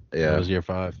 years. Yeah. That was year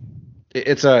 5.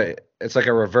 It's like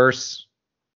a reverse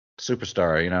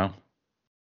superstar, you know?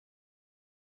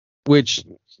 Which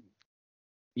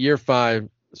year 5,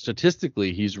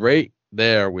 statistically, he's right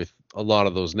there with a lot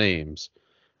of those names.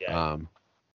 Yeah.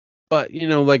 But,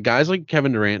 like guys like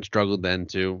Kevin Durant struggled then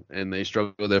too, and they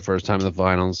struggled their first time in the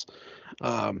finals.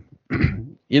 I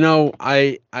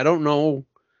don't know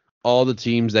all the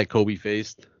teams that Kobe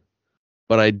faced,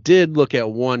 but I did look at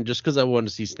one just because I wanted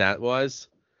to see stat-wise.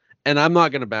 And I'm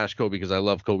not going to bash Kobe because I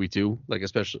love Kobe too. Like,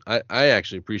 especially, I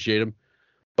actually appreciate him.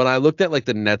 But I looked at, like,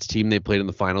 the Nets team they played in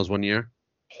the finals one year.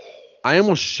 I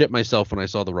almost shit myself when I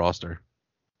saw the roster.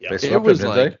 Yeah. It was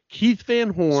like Keith Van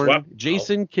Horn,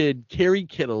 Jason Kidd, Kerry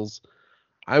Kittles.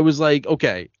 I was like,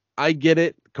 okay, I get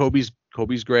it. Kobe's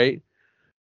great.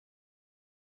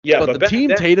 Yeah, but the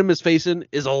team Tatum is facing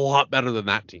is a lot better than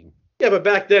that team. Yeah, but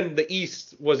back then the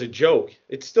East was a joke.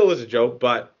 It still is a joke,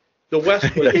 but the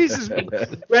West was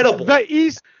incredible. The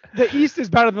East is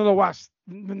better than the West.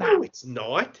 No, it's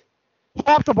not.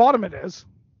 Top to bottom, it is.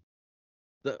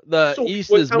 The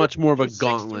East is much more of a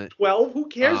gauntlet. 12? Who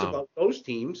cares about those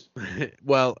teams?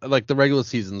 Well, like the regular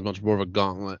season is much more of a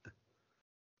gauntlet.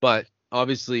 But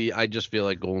obviously, I just feel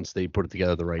like Golden State put it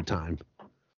together at the right time.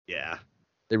 Yeah.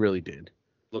 They really did.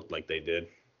 Looked like they did.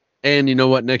 And you know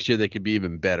what? Next year they could be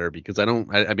even better because I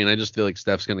just feel like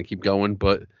Steph's going to keep going,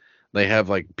 but they have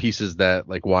like pieces that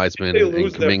like Wiseman and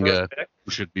Kuminga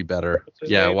should be better.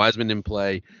 Yeah, Wiseman didn't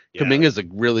play. Yeah. Kuminga's a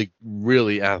really,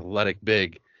 really athletic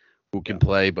big who can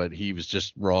play, but he was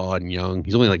just raw and young.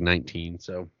 He's only like 19,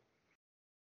 so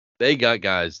they got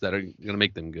guys that are going to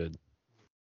make them good.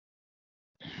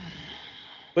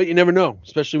 But you never know,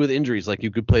 especially with injuries. Like you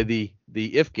could play the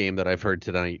if game that I've heard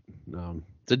tonight.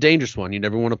 It's a dangerous one. You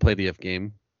never want to play the if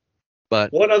game.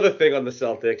 But one other thing on the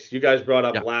Celtics, you guys brought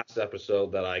up last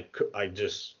episode that I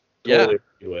just totally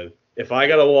agree with. If I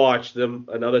gotta watch them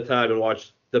another time and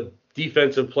watch the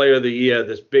defensive player of the year,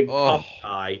 this big tough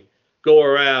guy, go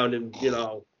around and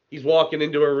he's walking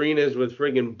into arenas with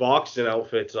friggin' boxing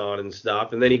outfits on and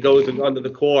stuff, and then he goes onto the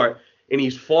court and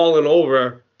he's falling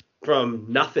over from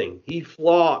nothing. He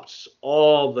flops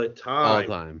all the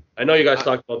time. I know you guys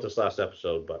talked about this last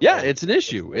episode, but it's an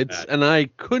issue. And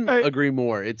I couldn't agree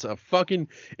more. It's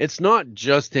not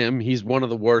just him. He's one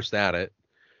of the worst at it.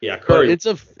 Yeah, Curry.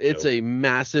 It's a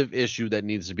massive issue that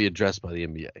needs to be addressed by the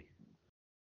NBA.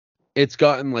 It's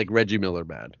gotten like Reggie Miller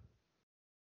bad.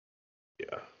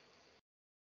 Yeah.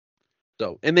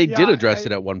 So, and they did address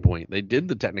it at one point. They did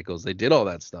the technicals. They did all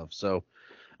that stuff. So,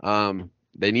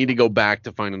 they need to go back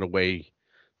to finding a way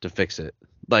to fix it.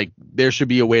 Like, there should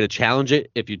be a way to challenge it.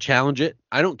 If you challenge it,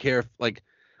 I don't care if, like,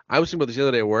 I was thinking about this the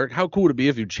other day at work. How cool would it be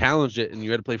if you challenged it and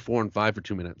you had to play 4 and 5 for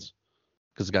 2 minutes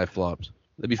because the guy flopped?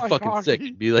 That'd be fucking hockey. Sick.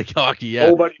 It'd be like hockey, yeah.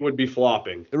 Nobody would be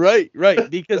flopping. Right.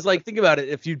 Because, like, think about it.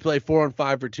 If you play 4 and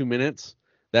 5 for 2 minutes,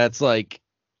 that's like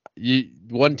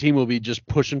one team will be just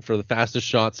pushing for the fastest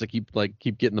shots to keep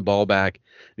getting the ball back.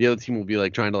 The other team will be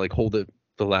like trying to like hold it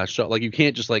the last shot. Like, you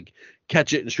can't just like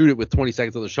catch it and shoot it with 20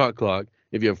 seconds on the shot clock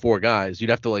if you have 4 guys. You'd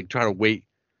have to like try to wait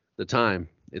the time.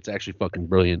 It's actually fucking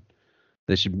brilliant.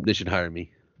 They should hire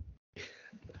me.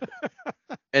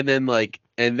 and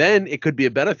then it could be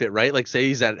a benefit, right? Like, say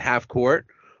he's at half court,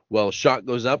 well, shot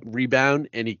goes up, rebound,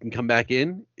 and he can come back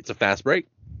in. It's a fast break.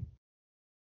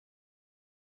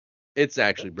 It's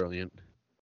actually brilliant.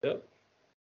 Yep.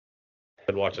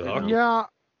 I'd watch it hockey. Yeah,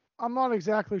 I'm not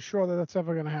exactly sure that that's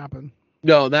ever going to happen.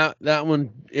 No, that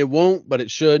one, it won't, but it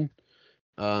should.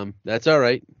 That's all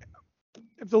right.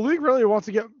 if the league really wants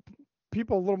to get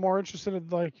people a little more interested in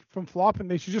like from flopping,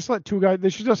 they should just let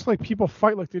people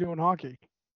fight like they do in hockey.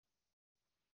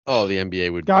 Oh, the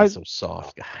NBA would be so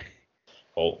soft, guy.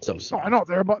 Oh, so soft. I know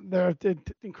they're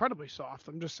incredibly soft.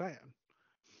 I'm just saying.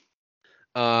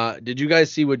 Did you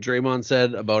guys see what Draymond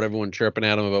said about everyone chirping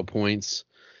at him about points?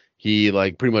 He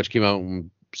like pretty much came out and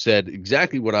said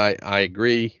exactly what I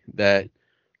agree, that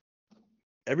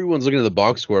everyone's looking at the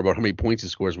box score about how many points he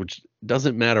scores, which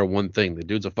doesn't matter one thing. The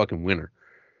dude's a fucking winner.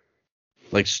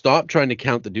 Like, stop trying to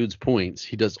count the dude's points.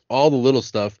 He does all the little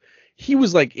stuff. He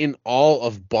was like in all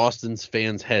of Boston's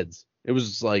fans' heads. It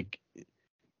was like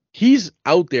he's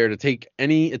out there to take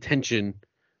any attention,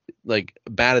 like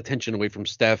bad attention, away from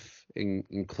Steph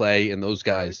and Clay and those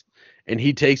guys. And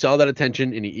he takes all that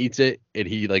attention and he eats it and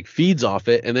he like feeds off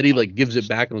it and then he like gives it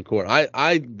back on the court.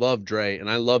 I love Dre, and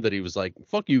I love that he was like,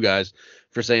 fuck you guys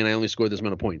for saying I only scored this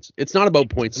amount of points. It's not about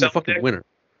points. I'm a fucking winner.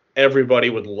 Everybody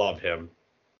would love him.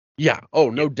 Yeah. Oh,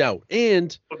 no doubt.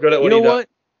 And you know what?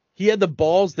 He had the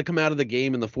balls to come out of the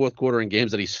game in the fourth quarter in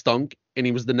games that he stunk, and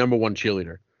he was the number one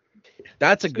cheerleader.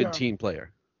 That's a good team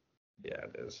player. Yeah,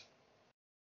 it is.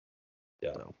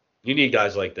 Yeah. So. You need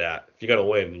guys like that if you're going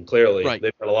to win. And clearly,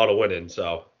 they've got a lot of winning.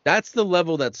 So that's the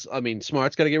level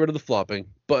Smart's got to get rid of the flopping,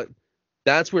 but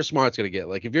that's where Smart's got to get.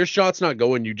 Like, if your shot's not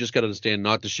going, you just got to understand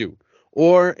not to shoot.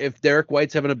 Or if Derek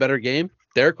White's having a better game,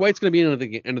 Derek White's going to be at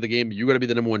the end of the game. You got to be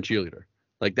the number one cheerleader.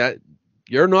 Like that,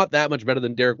 you're not that much better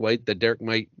than Derek White. That Derek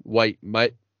White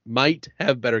might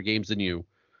have better games than you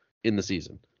in the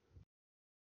season.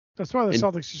 That's why the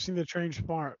Celtics just need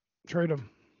to trade him.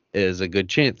 Is a good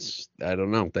chance. I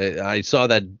don't know. I saw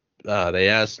that they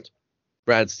asked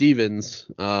Brad Stevens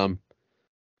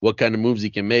what kind of moves he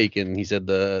can make, and he said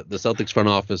the Celtics front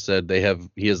office said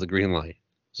he has the green light.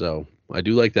 So I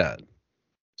do like that.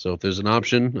 So if there's an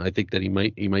option, I think that he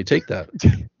might take that.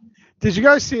 Did you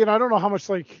guys see it? I don't know how much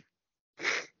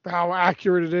how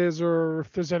accurate it is or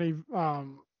if there's any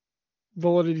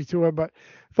validity to it, but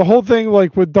the whole thing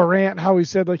with Durant, how he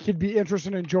said he'd be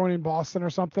interested in joining Boston or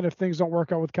something if things don't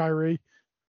work out with Kyrie.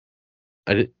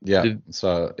 I did. Yeah.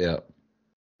 So yeah.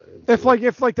 If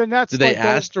the Nets did they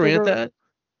ask Durant that?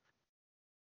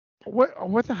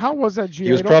 How was that?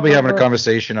 He was probably having a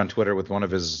conversation on Twitter with one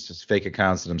of his fake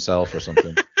accounts himself or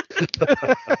something.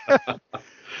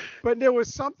 But there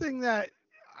was something that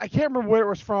I can't remember where it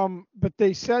was from, but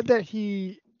they said that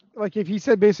if he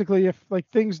said basically if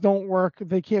things don't work,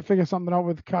 they can't figure something out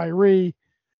with Kyrie,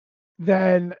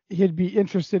 then he'd be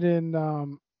interested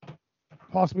in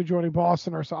possibly joining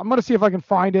Boston or something. I'm gonna see if I can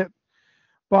find it.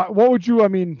 But what would you?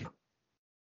 I'm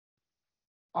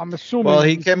assuming. Well,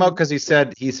 he came out because he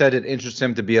said it interests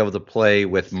him to be able to play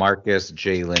with Marcus,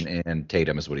 Jalen, and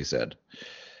Tatum, is what he said.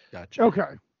 Gotcha. Okay.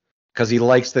 Because he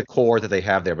likes the core that they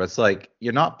have there, but it's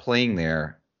you're not playing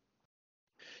there.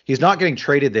 He's not getting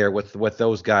traded there with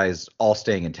those guys all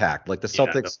staying intact. Like the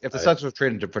Celtics, if the Celtics were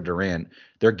traded for Durant,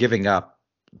 they're giving up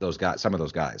those guys, some of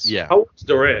those guys. Yeah. How old's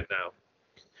Durant now?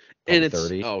 And it's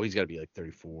 30. Oh, he's got to be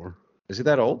 34. Is he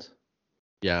that old?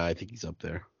 Yeah, I think he's up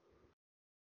there.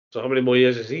 So how many more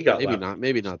years has he got left?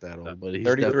 Maybe not that old, but he's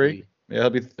 33. Yeah, he'll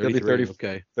be 30.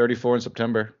 Okay. 34 in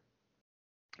September.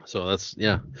 So that's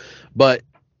but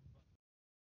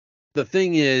the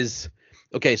thing is,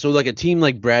 okay, so a team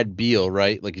like Brad Beal,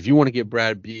 right? If you want to get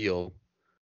Brad Beal,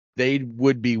 they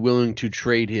would be willing to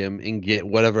trade him and get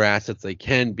whatever assets they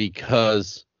can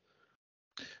because.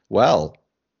 Well,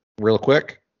 real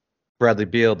quick, Bradley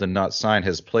Beal did not sign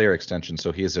his player extension,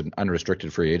 so he is an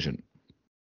unrestricted free agent.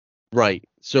 Right.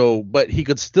 So, but he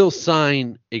could still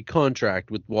sign a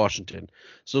contract with Washington.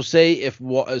 So say if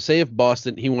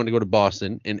Boston, he wanted to go to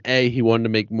Boston and he wanted to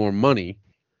make more money.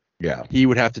 Yeah. He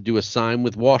would have to do a sign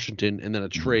with Washington and then a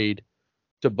trade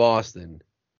to Boston.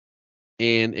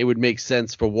 And it would make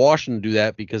sense for Washington to do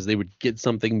that because they would get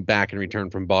something back in return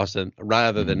from Boston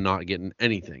rather than not getting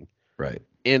anything. Right.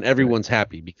 And everyone's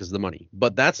happy because of the money.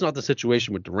 But that's not the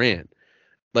situation with Durant.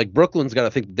 Brooklyn's got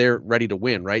to think they're ready to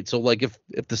win, right? So if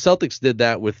the Celtics did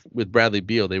that with Bradley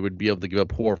Beal, they would be able to give up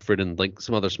Horford and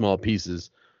some other small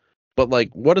pieces. But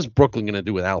what is Brooklyn going to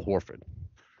do with Al Horford?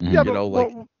 Yeah,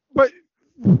 but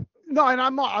no, and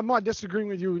I'm not disagreeing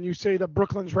with you when you say that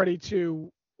Brooklyn's ready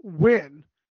to win.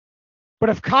 But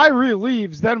if Kyrie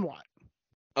leaves, then what?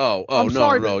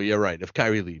 No, you're right. If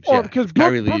Kyrie leaves, because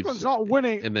Brooklyn's not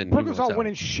winning, and then Brooklyn's not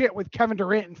winning shit with Kevin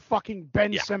Durant and fucking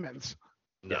Ben Simmons.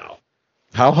 No.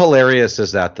 How hilarious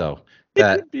is that though?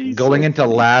 That going into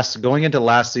last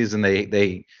season,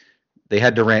 they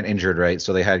had Durant injured, right?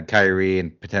 So they had Kyrie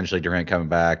and potentially Durant coming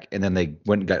back, and then they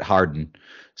went and got Harden.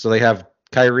 So they have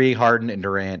Kyrie, Harden, and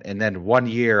Durant, and then 1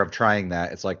 year of trying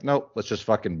that, it's nope, let's just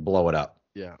fucking blow it up.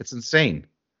 Yeah. It's insane.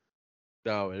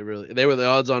 No, they were the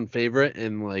odds-on favorite,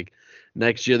 and like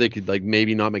next year they could like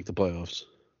maybe not make the playoffs.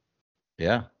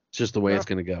 Yeah. It's just the way it's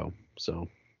going to go. So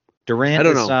Durant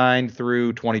is signed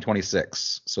through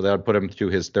 2026, so that would put him to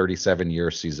his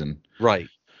 37-year season. Right.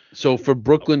 So for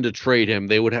Brooklyn to trade him,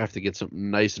 they would have to get something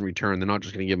nice in return. They're not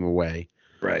just going to give him away.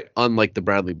 Right. Unlike the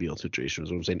Bradley Beal situation,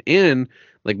 is what I'm saying. And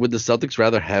like, would the Celtics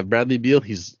rather have Bradley Beal?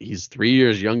 He's 3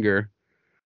 years younger.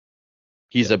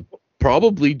 He's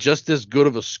probably just as good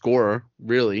of a scorer,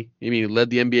 really. I mean, he led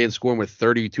the NBA in scoring with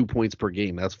 32 points per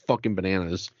game. That's fucking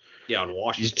bananas. Yeah, on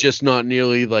Washington. He's just not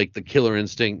nearly like the killer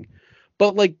instinct.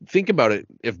 But like, think about it.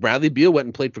 If Bradley Beal went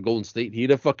and played for Golden State, he'd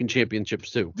have fucking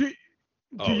championships too. Do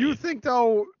you think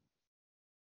though?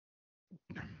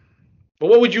 But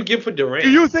what would you give for Durant?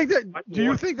 Do you think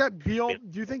that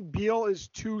Beal is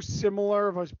too similar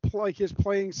of his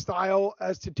playing style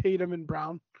as to Tatum and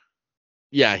Brown?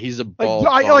 Yeah, he's a ball.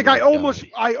 I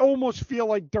almost feel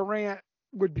like Durant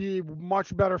would be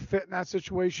much better fit in that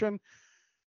situation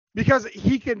because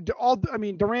he can.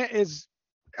 Durant is.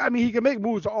 I mean, he can make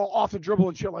moves off the dribble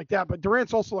and shit like that, but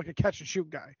Durant's also like a catch and shoot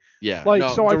guy. Yeah,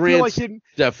 Durant's I feel like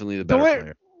definitely the better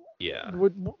player. Yeah.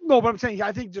 But I'm saying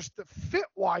I think just the fit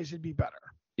wise it'd be better.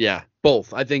 Yeah,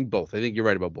 both. I think both. I think you're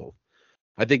right about both.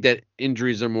 I think that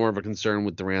injuries are more of a concern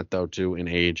with Durant though too in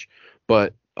age.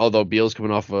 But although Beal's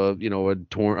coming off a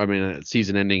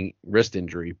season-ending wrist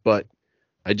injury, but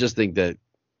I just think that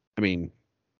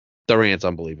Durant's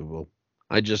unbelievable.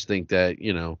 I just think that,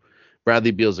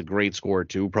 Bradley Beal's a great scorer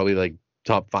too, probably like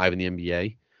top 5 in the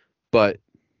NBA. But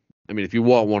if you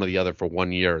want one or the other for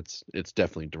 1 year, it's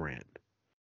definitely Durant.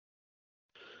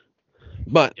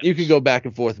 But you can go back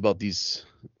and forth about these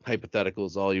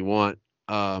hypotheticals all you want.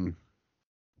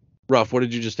 Ruff, what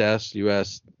did you just ask? You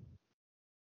asked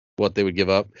what they would give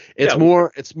up. It's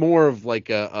more of like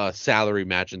a salary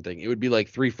matching thing. It would be like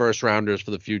 3 first-rounders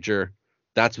for the future.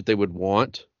 That's what they would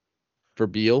want for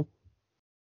Beal.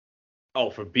 Oh,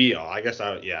 for Beal, I guess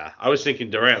I was thinking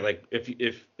Durant. Like if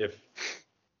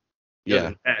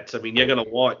Nets, you're gonna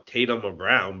want Tatum or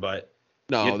Brown, but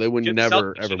no, they would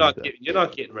never ever. You're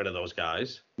not getting rid of those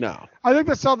guys. No, I think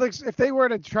the Celtics, if they were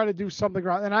to try to do something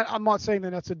around, and I'm not saying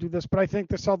the Nets would do this, but I think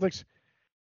the Celtics,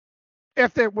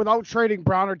 if they without trading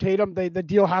Brown or Tatum, the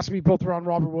deal has to be built around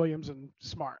Robert Williams and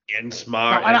Smart.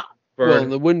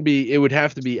 Well, it wouldn't be. It would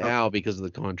have to be Al because of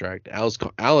the contract. Al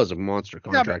has a monster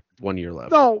contract, 1 year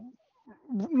left.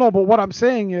 No, but what I'm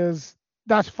saying is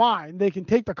that's fine. They can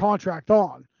take the contract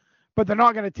on, but they're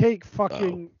not going to take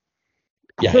fucking.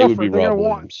 Yeah, it would be Rob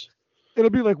Williams. It'll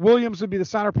be like Williams would be the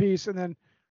centerpiece, and then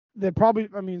they probably.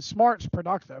 Smart's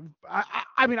productive.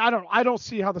 I don't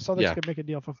see how the Celtics could make a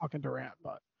deal for fucking Durant,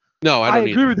 but. No, I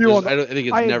agree with you. I think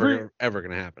it's never ever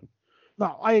going to happen.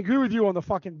 No, I agree with you on the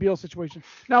fucking Beal situation.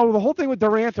 Now, the whole thing with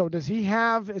Durant, though, does he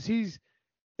have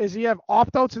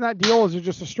opt-outs in that deal, or is it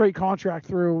just a straight contract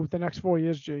through the next 4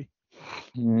 years, G?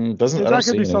 That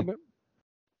could be something.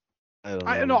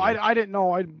 I don't know. I didn't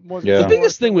know. I wasn't. Yeah. The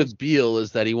biggest thing with Beal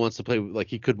is that he wants to play. Like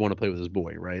he could want to play with his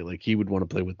boy, right? Like he would want to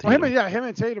play with Tatum. Him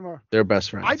and Tatum are. They're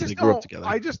best friends. They grew up together.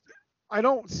 I just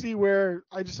don't see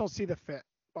the fit.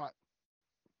 But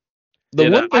the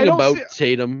one thing about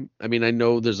Tatum, I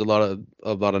know there's a lot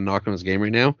of knock on his game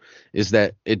right now, is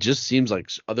that it just seems like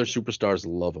other superstars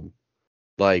love him.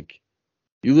 Like,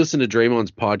 you listen to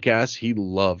Draymond's podcast, he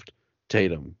loved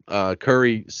Tatum.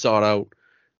 Curry sought out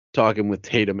talking with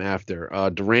Tatum after.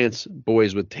 Durant's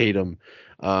boys with Tatum.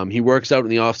 He works out in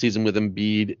the offseason with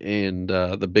Embiid and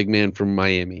the big man from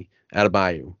Miami,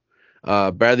 Adebayo.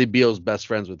 Bradley Beal's best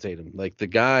friends with Tatum. Like, the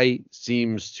guy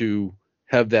seems to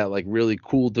have that, like, really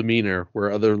cool demeanor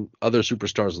where other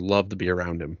superstars love to be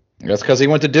around him. That's because he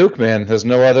went to Duke, man. There's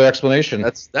no other explanation.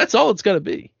 That's all it's got to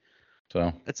be.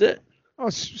 So that's it. Oh,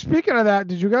 speaking of that,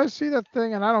 did you guys see that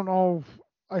thing? And I don't know.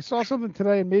 I saw something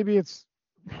today, and maybe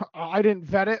I didn't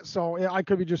vet it, so I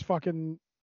could be just fucking.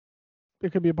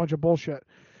 It could be a bunch of bullshit.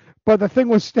 But the thing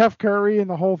with Steph Curry and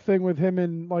the whole thing with him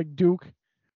and like Duke.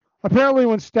 Apparently,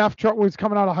 when Steph was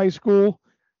coming out of high school,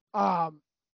 I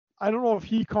don't know if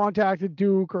he contacted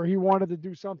Duke or he wanted to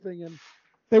do something, and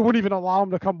they wouldn't even allow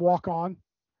him to come walk on.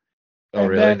 Oh, and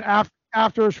really? Then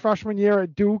after his freshman year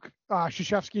at Duke,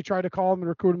 Krzyzewski tried to call him and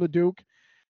recruit him to Duke.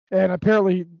 And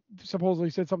apparently, supposedly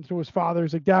said something to his father.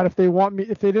 He's like, Dad, if they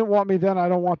didn't want me then, I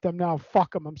don't want them now.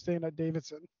 Fuck them. I'm staying at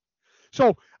Davidson.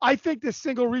 So I think the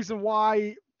single reason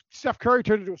why Steph Curry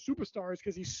turned into a superstar is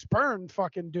because he spurned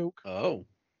fucking Duke. Oh.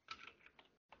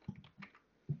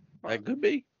 That could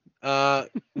be.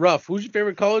 Ruff, who's your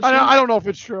favorite college team? I don't know if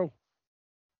it's true.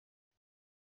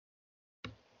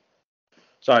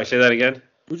 Sorry, say that again.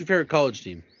 Who's your favorite college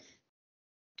team?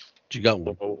 You got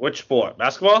one. Which sport?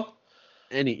 Basketball?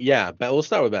 We'll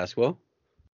start with basketball.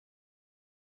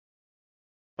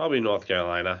 Probably North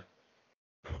Carolina.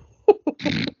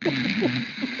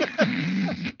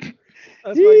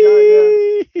 That's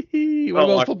my guy. Yeah. What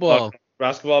about football?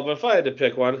 Basketball, but if I had to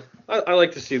pick one, I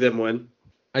like to see them win.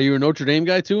 Are you a Notre Dame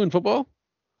guy too in football?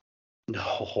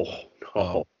 No.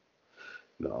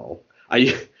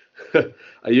 I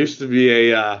used to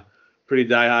be a pretty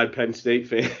diehard Penn State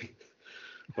fan.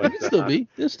 But still be.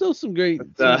 There's still some great.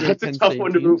 That's a tough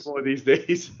one to root for these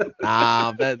days. That's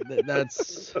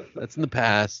in the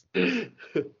past.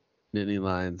 Nittany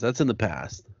Lions. That's in the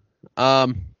past.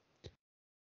 All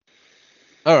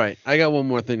right, I got one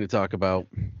more thing to talk about.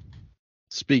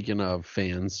 Speaking of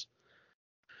fans,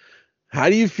 how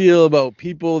do you feel about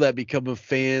people that become a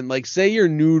fan? Like, say you're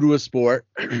new to a sport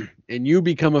and you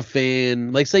become a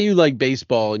fan. Like, say you like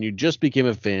baseball and you just became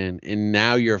a fan, and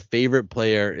now your favorite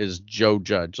player is Joe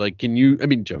Judge. Like,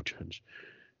 Joe Judge.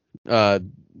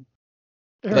 Can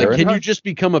you just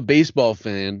become a baseball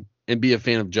fan and be a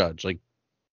fan of Judge? Like,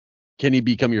 can he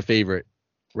become your favorite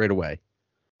right away?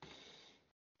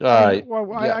 I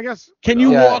guess. Can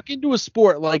you walk into a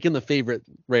sport like in the favorite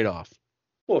right off?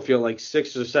 Well, if you're like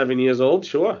 6 or 7 years old,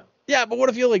 sure. Yeah, but what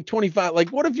if you're like 25? Like,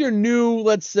 what if you're new,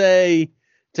 let's say,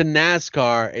 to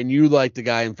NASCAR and you like the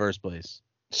guy in first place?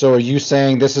 So are you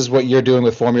saying this is what you're doing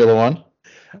with Formula One?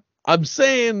 I'm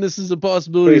saying this is a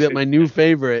possibility that my new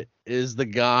favorite is the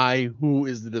guy who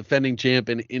is the defending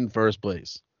champion in first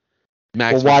place.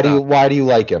 Max Verstappen. Why do you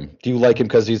like him? Do you like him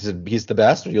because he's the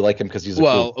best, or do you like him because he's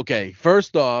okay.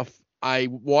 First off, I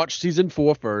watched season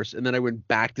 4 first, and then I went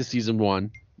back to season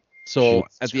 1. So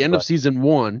at the end of season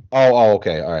 1. Oh,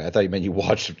 okay, all right. I thought you meant you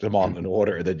watched them all in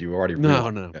order that you already.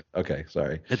 No. Okay,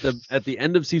 sorry. At the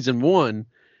end of season 1,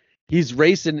 he's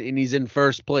racing and he's in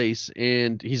first place,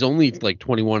 and he's only like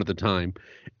 21 at the time,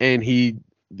 and he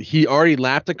already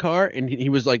lapped a car, and he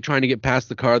was like trying to get past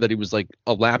the car that he was like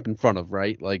a lap in front of,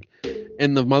 right? Like,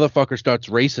 and the motherfucker starts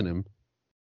racing him.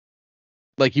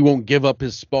 Like, he won't give up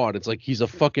his spot. It's like he's a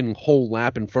fucking whole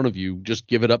lap in front of you. Just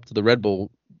give it up to the Red Bull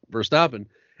Verstappen.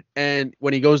 And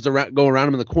when he goes to go around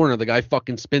him in the corner, the guy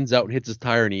fucking spins out and hits his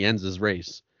tire, and he ends his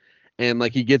race. And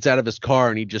like, he gets out of his car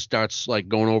and he just starts like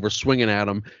going over, swinging at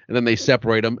him, and then they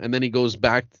separate him, and then he goes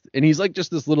back, and he's like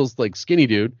just this little like skinny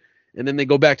dude. And then they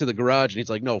go back to the garage, and he's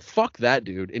like, no, fuck that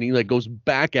dude. And he like goes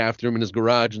back after him in his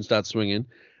garage and starts swinging.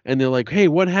 And they're like, hey,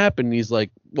 what happened? And he's like,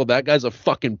 well, that guy's a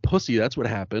fucking pussy. That's what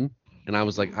happened. And I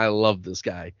was like, I love this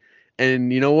guy.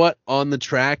 And you know what? On the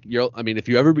track, if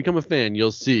you ever become a fan,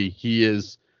 you'll see he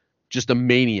is just a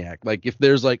maniac. Like, if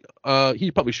there's like, he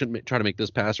probably shouldn't try to make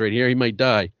this pass right here. He might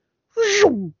die.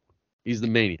 He's the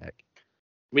maniac.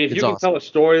 I mean, if you can tell a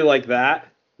story like that,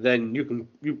 then you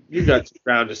got some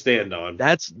ground to stand on.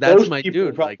 That's most my people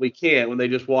dude. Probably can't when they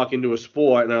just walk into a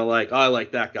sport and they're like, oh, I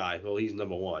like that guy. Well, he's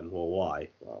number one. Well, why?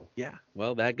 Yeah.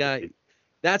 Well, that guy.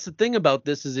 That's the thing about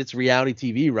this is it's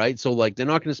reality TV, right? So like, they're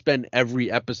not going to spend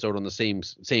every episode on the same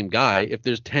guy. If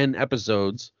there's 10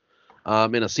 episodes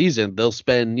in a season, they'll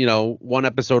spend one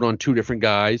episode on 2 different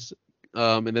guys,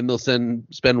 and then they'll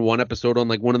spend one episode on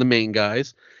like one of the main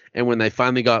guys. And when they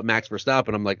finally got Max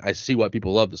Verstappen, I'm like, I see why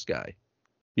people love this guy.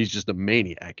 He's just a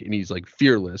maniac, and he's like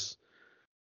fearless,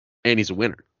 and he's a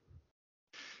winner.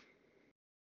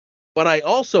 But I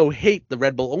also hate the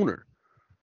Red Bull owner.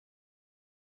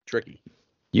 Tricky.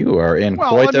 You are in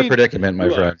quite the predicament, my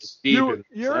friend. You're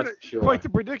in quite the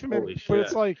predicament, but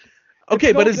it's like.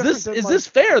 Okay, but is this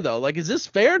fair though? Like, is this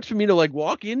fair for me to like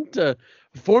walk into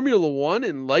Formula One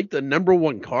and like the number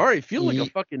one car? I feel like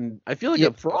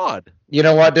a fraud. You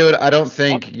know what, dude? I don't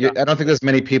think there's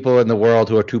many people in the world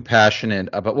who are too passionate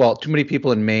about. Well, too many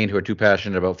people in Maine who are too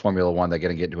passionate about Formula One that are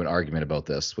going to get into an argument about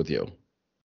this with you.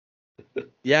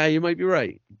 Yeah, you might be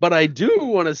right, but I do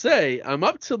want to say I'm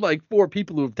up to like 4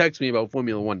 people who have texted me about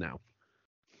Formula One now.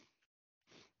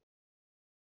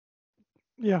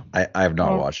 Yeah, I have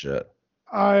not watched it.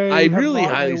 I really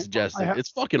highly suggest it. It's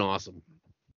fucking awesome.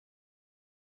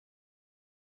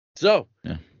 So,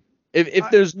 if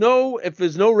there's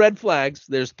no red flags,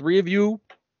 there's 3 of you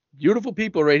beautiful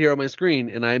people right here on my screen,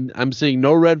 and I'm seeing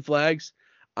no red flags.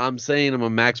 I'm saying I'm a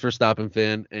Max Verstappen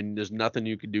fan, and there's nothing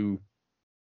you can do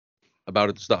about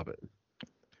it to stop it.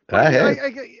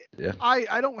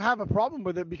 I don't have a problem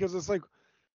with it because it's like,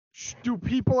 do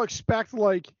people expect,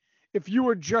 like, if you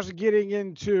were just getting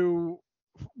into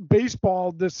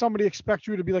baseball, does somebody expect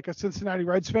you to be like a Cincinnati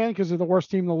Reds fan because they're the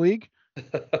worst team in the league?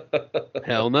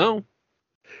 Hell no.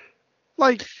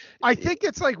 Like, I think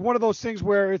it's like one of those things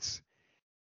where it's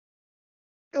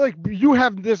like you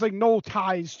have there's like no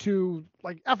ties to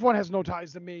like F1 has no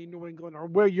ties to me, New England, or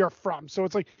where you're from. So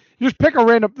it's like you just pick a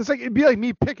random. It's like it'd be like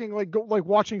me picking like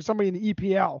watching somebody in the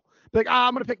EPL. Like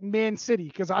I'm gonna pick Man City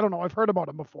because I don't know, I've heard about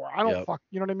them before. I don't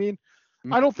you know what I mean?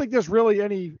 I don't think there's really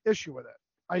any issue with it.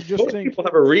 I just think people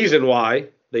have a reason why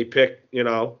they pick,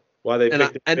 why they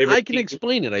pick. And I can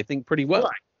explain it, I think, pretty well.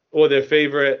 Right. Or their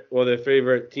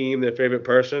favorite team, their favorite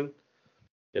person.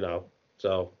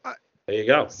 So there you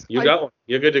go. You got one.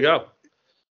 You're good to go.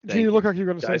 Do you look like you're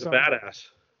gonna say something? Badass.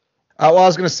 Well, I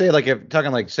was gonna say, like, if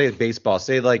talking like say baseball,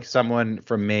 say like someone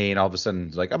from Maine all of a sudden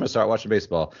is like, I'm gonna start watching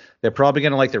baseball. They're probably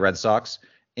gonna like the Red Sox,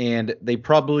 and they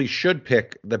probably should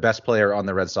pick the best player on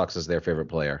the Red Sox as their favorite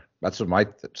player. That's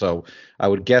what so I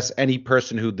would guess any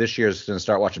person who this year is gonna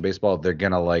start watching baseball, they're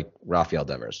gonna like Rafael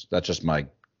Devers. That's just I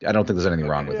don't think there's anything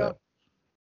wrong with it.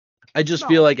 I just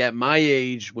feel like at my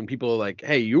age, when people are like,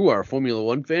 "Hey, you are a Formula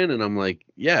One fan," and I'm like,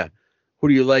 "Yeah, who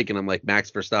do you like?" And I'm like,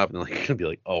 Max Verstappen. And they're gonna be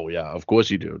like, "Oh yeah, of course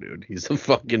you do, dude. He's the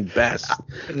fucking best."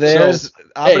 I'm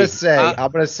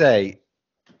gonna say,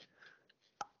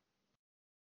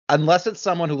 unless it's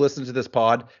someone who listens to this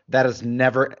pod,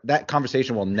 that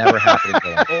conversation will never happen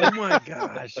again. Oh my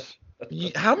gosh!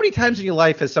 How many times in your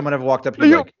life has someone ever walked up to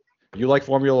you like, "You like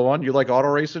Formula One? You like auto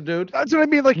racing, dude?" That's what I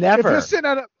mean. Like, never. If you're sitting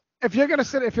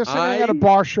at a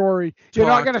bar, Shorey, you're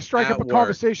not gonna strike up a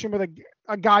conversation with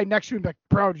a guy next to you and be like,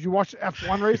 "Bro, did you watch the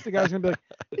F1 race?" The guy's gonna be like,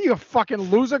 "You a fucking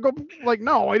loser." Go like,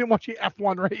 "No, I didn't watch the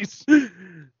F1 race."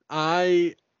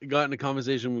 I got in a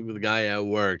conversation with a guy at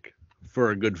work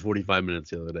for a good 45 minutes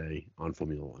the other day on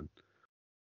Formula One.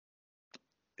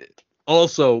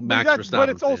 Also, Max Verstappen. But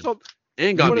it's also.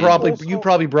 And you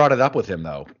probably brought it up with him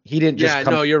though. He didn't just.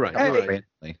 Yeah, no, you're right. You're right.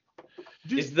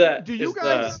 Do you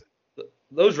guys?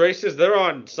 Those races, they're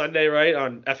on Sunday, right?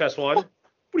 On FS1? What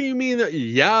do you mean?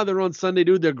 Yeah, they're on Sunday,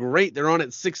 dude. They're great. They're on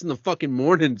at 6 in the fucking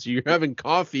morning. So you're having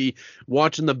coffee,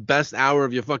 watching the best hour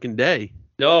of your fucking day.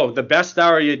 No, the best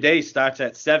hour of your day starts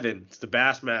at 7. It's the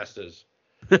Bassmasters.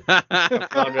 On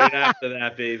right after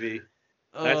that, baby.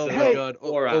 That's my God.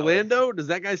 Orlando? Does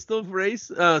that guy still race?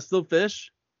 Still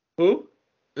fish? Who?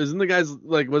 Isn't the guy's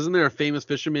wasn't there a famous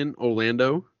fisherman,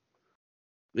 Orlando?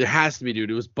 It has to be,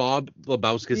 dude. It was Bob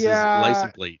Lebowski's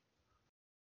license plate.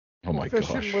 Oh my gosh.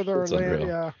 Fishing with Orlando,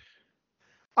 yeah.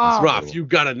 Ruff, you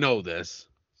gotta know this.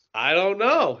 I don't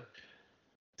know.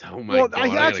 Oh my God.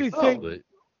 I actually think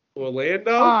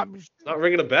Orlando? Not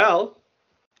ringing a bell.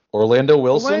 Orlando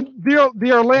Wilson?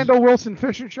 The Orlando Wilson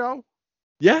Fishing Show?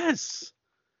 Yes.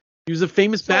 He was a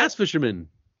famous bass fisherman.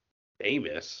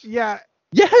 Famous? Yeah.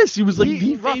 Yes, he was like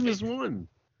the famous one.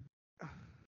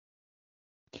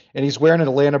 And he's wearing an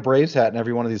Atlanta Braves hat in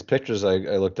every one of these pictures I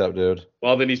looked up, dude.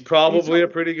 Well, then he's probably a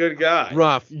pretty good guy.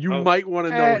 Ruff, you might want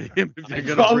to know him if you're gonna bring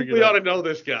it up. Probably ought to know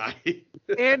this guy.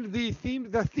 And the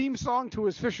theme song to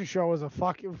his fishing show was a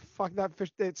fuck that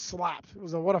fish. It slapped. It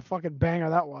was what a fucking banger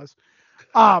that was.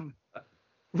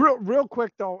 Real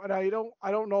quick though, and I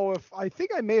don't know if I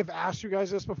think I may have asked you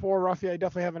guys this before, Ruffy. I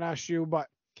definitely haven't asked you, but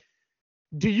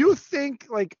do you think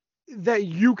like that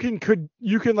you can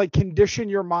like condition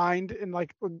your mind and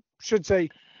like should say,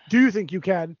 do you think you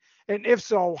can? And if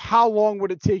so, how long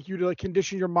would it take you to like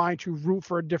condition your mind to root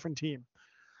for a different team?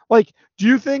 Like, do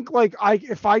you think like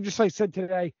if I just like said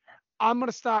today, I'm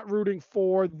gonna start rooting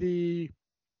for I'm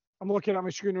looking at my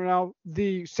screen right now,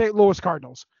 the St. Louis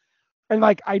Cardinals. And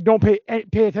like I don't pay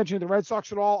attention to the Red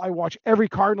Sox at all. I watch every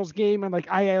Cardinals game and like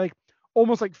I like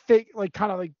almost like fake like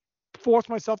kind of like force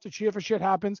myself to cheer if shit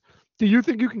happens. Do you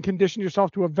think you can condition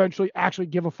yourself to eventually actually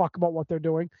give a fuck about what they're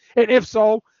doing? And if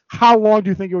so, how long do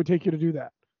you think it would take you to do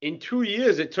that? In 2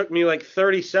 years, it took me like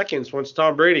 30 seconds once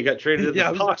Tom Brady got traded to the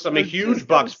Bucs. I'm a huge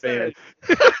Bucs fan.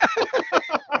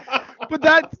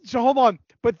 Hold on.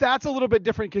 But that's a little bit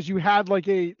different because you had like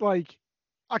a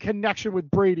connection with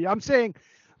Brady. I'm saying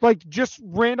like just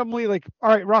randomly like, all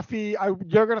right, Ruffy,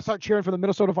 you're going to start cheering for the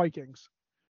Minnesota Vikings.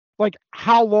 Like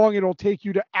how long it'll take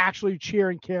you to actually cheer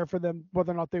and care for them,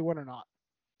 whether or not they win or not.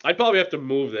 I'd probably have to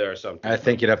move there or something. I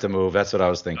think you'd have to move. That's what I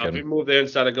was thinking. If you move there and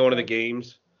started going to the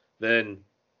games, then,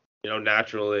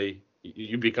 naturally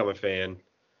you become a fan.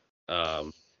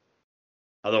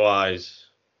 Otherwise,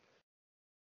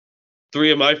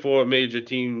 3 of my 4 major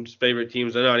teams, favorite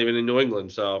teams, are not even in New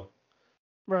England. So,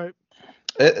 right.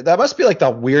 That must be like the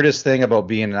weirdest thing about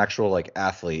being an actual like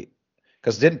athlete.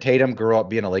 Because didn't Tatum grow up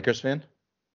being a Lakers fan?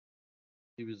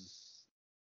 He was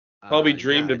probably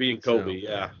dreamed of being Kobe.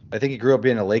 Yeah, I think he grew up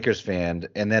being a Lakers fan,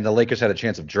 and then the Lakers had a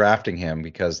chance of drafting him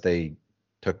because they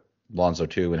took Lonzo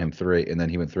 2 and him 3, and then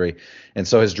he went 3. And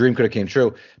so his dream could have came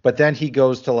true. But then he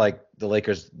goes to like the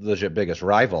Lakers' legit biggest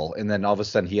rival, and then all of a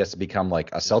sudden he has to become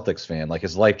like a Celtics fan. Like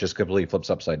his life just completely flips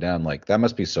upside down. Like that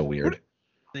must be so weird.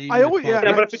 But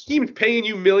if a team's paying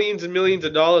you millions and millions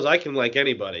of dollars, I can like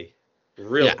anybody.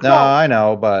 Really? Yeah. No, I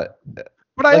know, but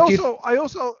I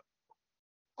also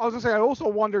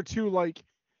wonder too, like,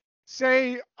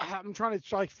 say I'm trying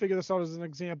to figure this out as an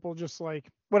example, just like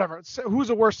whatever. So who's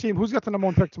the worst team? Who's got the number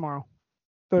 1 pick tomorrow?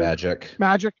 The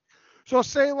Magic. So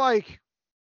say like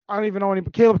I don't even know any.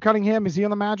 Caleb Cunningham, is he on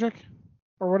the Magic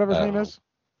or whatever his name is?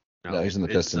 No, he's in the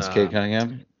Pistons. Caleb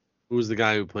Cunningham. Who was the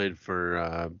guy who played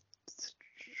for?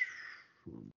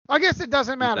 I guess it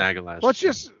doesn't matter. Let's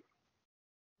just.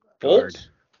 Fultz?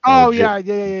 Oh yeah.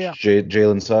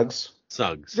 Jalen Suggs.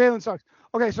 Jalen Suggs.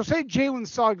 Okay, so say Jalen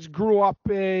Suggs grew up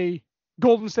a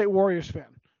Golden State Warriors fan,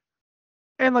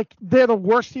 and like they're the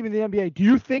worst team in the NBA. Do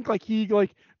you think like he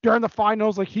like during the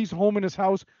finals like he's home in his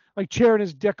house like cheering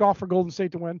his dick off for Golden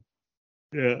State to win?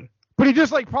 Yeah. But he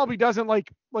just like probably doesn't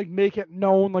like make it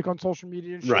known like on social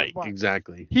media and shit. Right.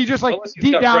 Exactly. He just like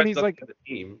deep down he's like. The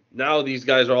team. Now these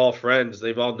guys are all friends.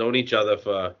 They've all known each other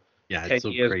for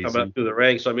 10 years crazy. Coming up through the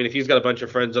ranks. So I mean, if he's got a bunch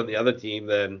of friends on the other team,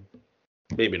 then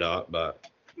maybe not. But.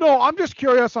 No, I'm just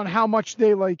curious on how much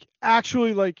they like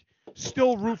actually like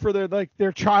still root for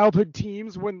their childhood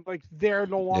teams when like they're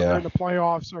no longer in the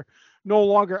playoffs or no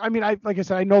longer. I mean, like I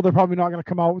said, I know they're probably not going to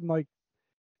come out and like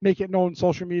make it known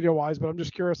social media wise, but I'm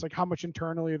just curious like how much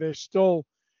internally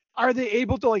are they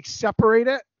able to like separate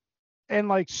it and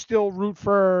like still root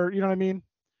for, you know what I mean?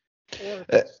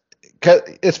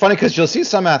 It's funny because you'll see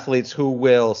some athletes who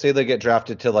will say they get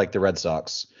drafted to like the Red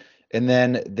Sox. And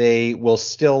then they will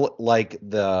still like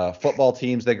the football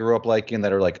teams they grew up liking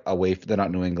that are like away. They're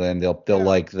not New England. They'll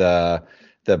like the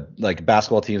like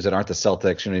basketball teams that aren't the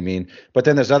Celtics. You know what I mean? But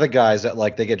then there's other guys that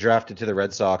like they get drafted to the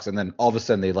Red Sox, and then all of a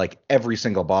sudden they like every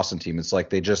single Boston team. It's like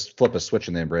they just flip a switch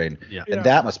in their brain. Yeah. And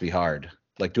that must be hard.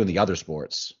 Like doing the other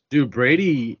sports. Dude,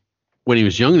 Brady, when he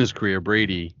was young in his career,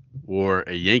 Brady wore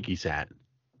a Yankees hat,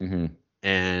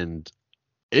 and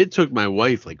it took my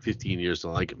wife like 15 years to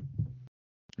like him.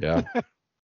 Yeah.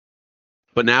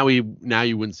 But now you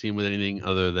wouldn't see him with anything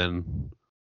other than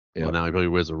well, now he probably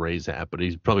wears a Rays hat, but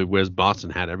he probably wears Boston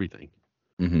hat, everything.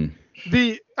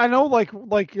 I know like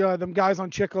them guys on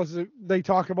Chicklets, they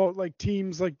talk about like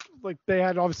teams like they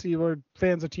had obviously were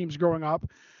fans of teams growing up,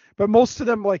 but most of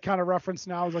them like kind of reference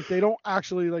now is like they don't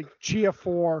actually like cheer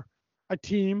for a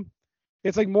team.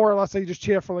 It's like more or less they just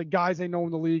cheer for like guys they know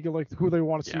in the league and like who they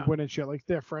want to see win and shit, like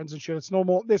their friends and shit. It's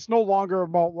no longer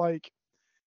about like.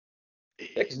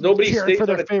 Nobody stays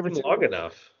on a team long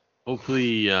enough.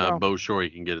 Hopefully, Bo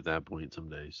Shorey can get at that point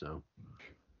someday. So,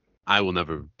 I will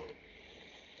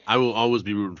always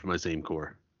be rooting for my same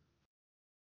core.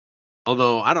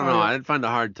 Although I don't know, I'd find a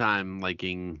hard time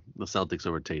liking the Celtics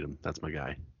over Tatum. That's my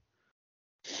guy.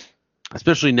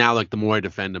 Especially now, like the more I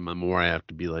defend him, the more I have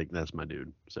to be like, that's my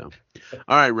dude. So,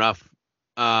 all right, Ruff.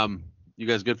 You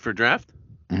guys good for draft?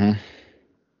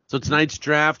 So tonight's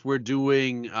draft, we're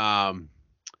doing.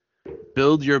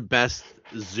 Build your best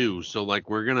zoo. So like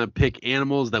we're gonna pick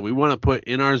animals that we want to put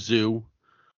in our zoo,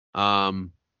 and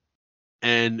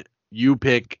you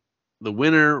pick the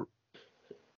winner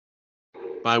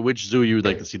by which zoo you would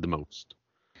like to see the most.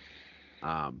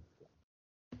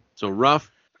 So Ruff,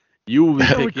 you will be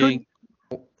picking.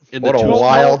 What a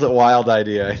wild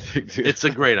idea! I think it's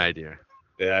a great idea.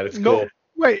 Yeah, it's cool.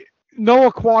 No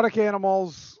aquatic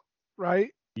animals, right?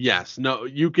 Yes. No,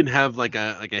 you can have like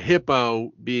a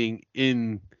hippo being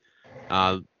in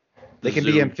they can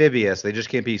be amphibious. They just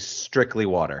can't be strictly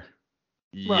water.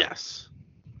 Yes.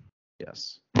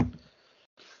 Yes.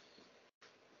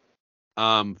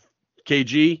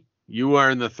 KG, you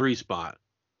are in the 3 spot.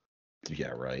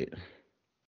 Yeah, right.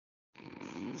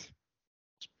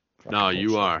 No,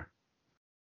 you are.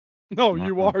 No,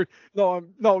 you are. No,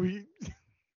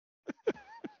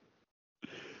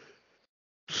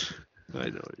 I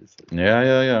know what you're saying.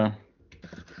 Yeah.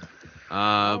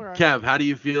 Right. Kev, how do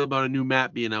you feel about a new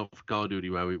map being out for Call of Duty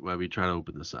while we try to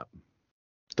open this up?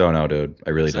 Don't know, dude. I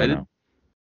really Excited? don't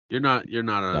know. You're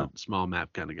not a small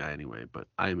map kind of guy anyway, but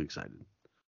I am excited.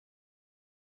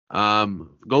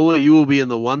 Gola, you will be in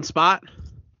the 1 spot.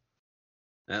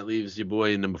 That leaves your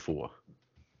boy in number 4.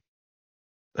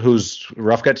 Who's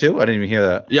Ruff got 2? I didn't even hear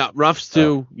that. Yeah, Ruff's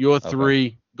 2. You're 3.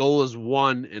 Okay. Gola's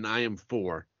 1, and I am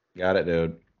 4. Got it,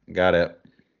 dude. Got it.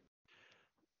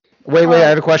 Wait, I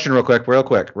have a question real quick.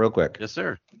 Yes,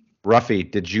 sir.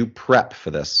 Ruffy, did you prep for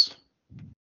this?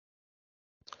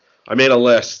 I made a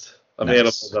list of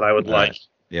animals that I would like.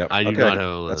 Yep. I do not have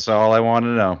a list. That's all I wanted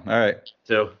to know. All right.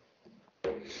 So.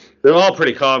 They're all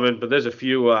pretty common, but there's a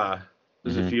few.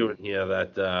 There's a few in here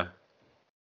that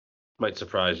might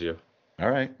surprise you. All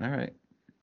right. All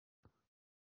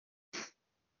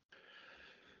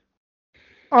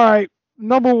right.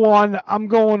 Number one, I'm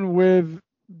going with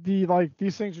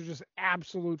these things are just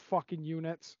absolute fucking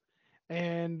units.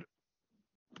 And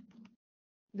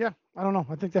yeah, I don't know.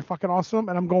 I think they're fucking awesome,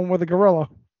 and I'm going with a gorilla.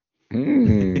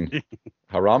 Harambe.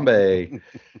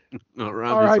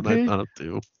 Robbie's what I thought of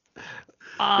too.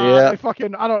 Yeah.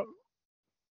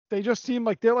 They just seem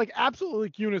like they're like absolutely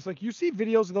like units. Like you see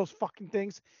videos of those fucking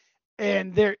things,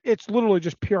 and it's literally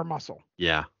just pure muscle.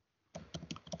 Yeah.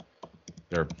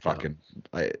 They're fucking.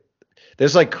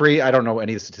 There's like I don't know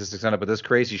any of the statistics on it, but there's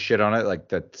crazy shit on it like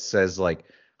that says like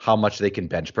how much they can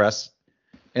bench press,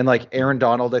 and like Aaron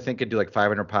Donald I think could do like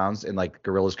 500 pounds, and like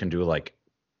gorillas can do like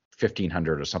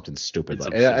 1,500 or something stupid.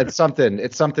 It's something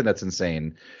that's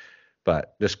insane,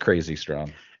 but just crazy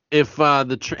strong. If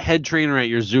the head trainer at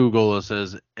your zoo, Gola,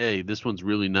 says, "Hey, this one's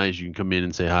really nice. You can come in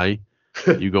and say hi."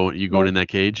 You going in that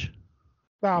cage?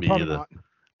 No, Me probably either. not.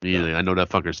 Me either. I know that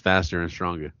fucker's faster and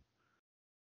stronger.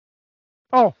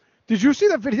 Oh, did you see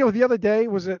that video the other day?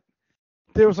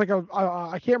 There was like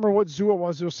I can't remember what zoo it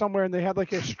was. It was somewhere, and they had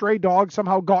like a stray dog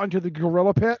somehow got into the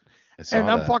gorilla pit, and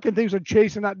them fucking things are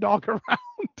chasing that dog around.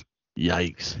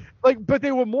 Yikes. Like, but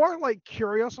they were more like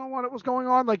curious on what it was going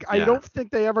on. Like, I don't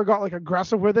think they ever got like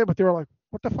aggressive with it, but they were like,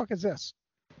 "What the fuck is this?"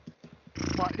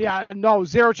 But yeah, no,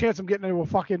 zero chance I'm getting into a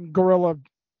fucking gorilla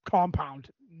compound.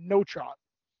 No shot.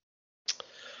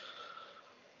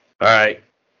 All right.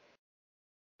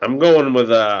 I'm going with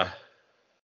the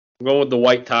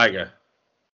white tiger.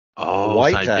 Oh,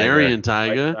 white Siberian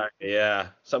tiger. Yeah,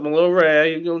 something a little rare.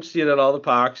 You don't see it at all the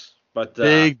parks, but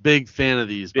big fan of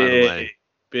these, by the way.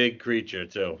 Big creature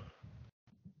too.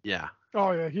 Yeah.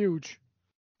 Oh yeah, huge.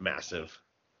 Massive.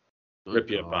 Rip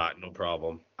you apart, no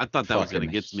problem. I thought that was gonna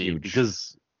get me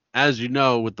because, as you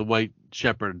know, with the white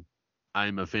shepherd,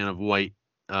 I'm a fan of white,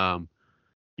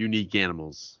 unique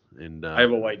animals, and I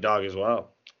have a white dog as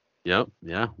well. Yep.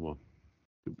 Yeah. Well,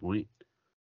 good point.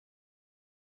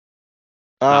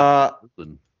 All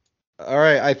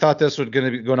right. I thought this was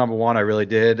going to go number one. I really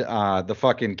did. The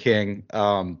fucking king.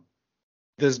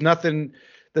 There's nothing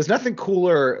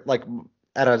cooler like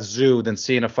at a zoo than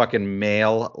seeing a fucking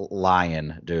male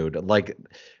lion, dude. Like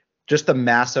just the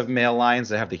massive male lions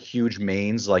that have the huge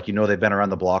manes. Like, they've been around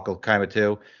the block kind of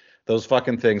too. Those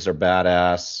fucking things are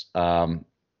badass.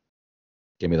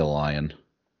 Give me the lion.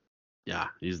 Yeah,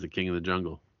 he's the king of the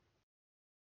jungle.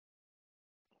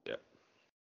 Yeah.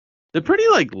 They're pretty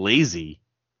like lazy.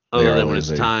 Other than when it's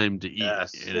time to eat.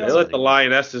 Yes. They let the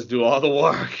lionesses do all the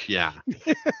work. Yeah.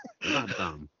 Not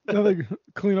dumb. They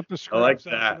clean up the scraps.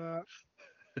 I like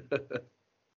that.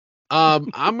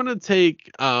 I'm gonna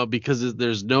take because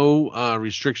there's no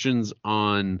restrictions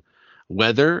on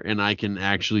weather and I can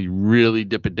actually really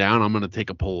dip it down. I'm gonna take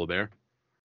a polar bear.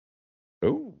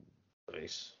 Oh,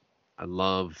 nice. I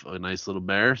love a nice little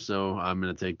bear, so I'm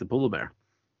gonna take the polar bear.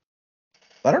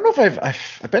 I don't know if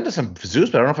I've been to some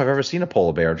zoos, but I don't know if I've ever seen a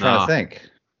polar bear. I'm trying to think.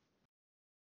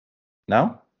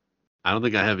 No? I don't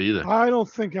think I have either. I don't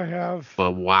think I have.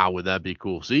 But wow, would that be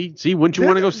cool? See, wouldn't you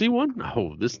want to go see one?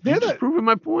 Oh, this just proving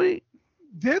my point.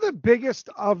 They're the biggest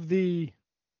of the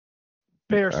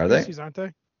bear species, aren't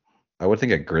they? I would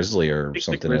think a grizzly or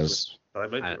something is.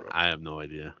 I have no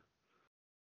idea.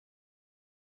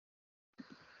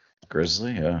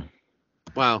 Grizzly, yeah.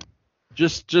 Wow.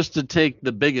 Just to take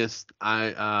the biggest,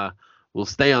 I will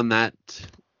stay on that,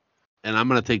 and I'm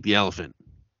gonna take the elephant.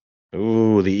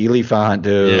 Ooh, the elephant,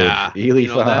 dude. Yeah, elephant.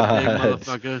 That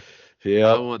big motherfucker.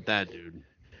 Yeah, I want that, dude.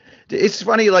 It's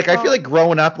funny, like I feel like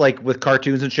growing up, like with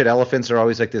cartoons and shit, elephants are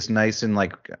always like this nice and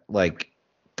like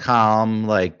calm,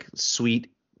 like sweet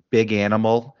big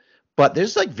animal. But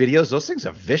there's like videos; those things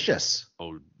are vicious.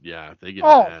 Oh yeah, if they get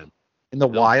mad in the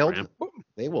wild,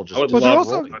 they will just. I would love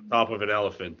rolling on top of an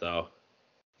elephant, though.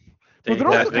 But they're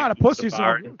also kind of pussies,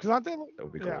 because aren't they? That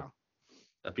would be cool. Yeah.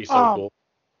 That'd be so cool.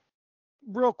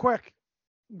 Real quick,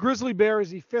 grizzly bear is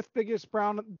the fifth biggest bear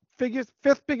in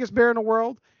the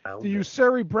world. The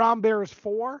Ussuri brown bear is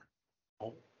 4.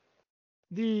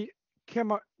 The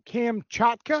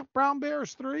Kamchatka brown bear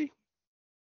is 3.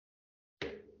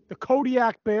 The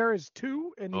Kodiak bear is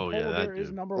 2, and the polar bear is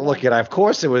number 1. Look at, of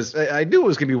course it was. I knew it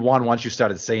was gonna be 1 once you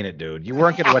started saying it, dude. You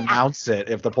weren't gonna announce it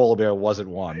if the polar bear wasn't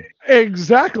 1.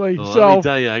 Exactly. Well, so let me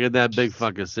tell you, I got that big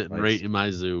fucker sitting right in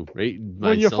my zoo, right in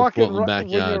my self-floating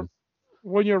backyard.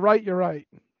 When you're right, you're right.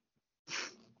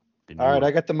 All right,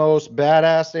 I got the most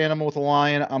badass animal with a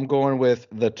lion. I'm going with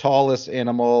the tallest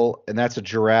animal, and that's a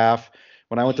giraffe.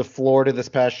 when I went to Florida this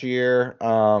past year,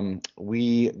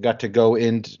 we got to go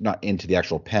not into the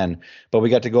actual pen, but we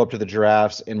got to go up to the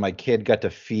giraffes, and my kid got to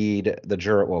feed the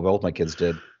giraffe. Well, both my kids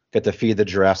did. Got to feed the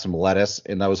giraffes some lettuce,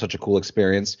 and that was such a cool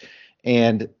experience.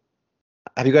 And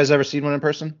have you guys ever seen one in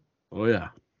person? Oh yeah.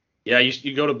 Yeah,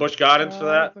 you go to Busch Gardens for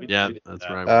that? Yeah, that's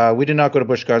right. We did not go to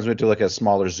Busch Gardens. We went to like a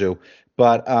smaller zoo,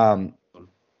 but that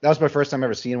was my first time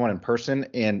ever seeing one in person,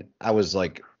 and I was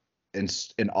like in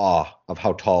awe of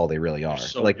how tall they really are.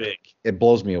 So like big. It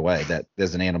blows me away that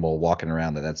there's an animal walking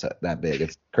around that's that big.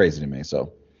 It's crazy to me.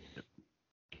 So.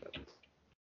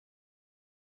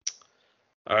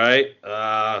 All right,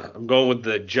 I'm going with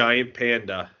the giant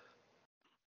panda.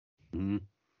 Mm-hmm.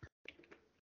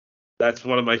 That's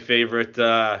one of my favorite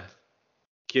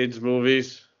kids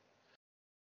movies.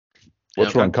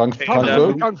 Which one? Kung Fu?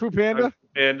 Kung Fu Panda?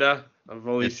 Panda. I've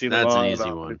only seen it all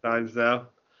about 5 times now.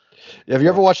 Have you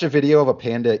ever watched a video of a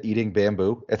panda eating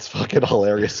bamboo? It's fucking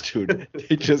hilarious, dude.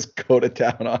 They just go to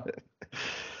town on it.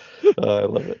 I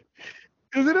love it.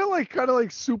 Isn't it like kind of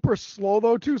like super slow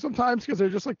though too sometimes because they're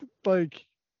just like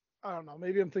I don't know.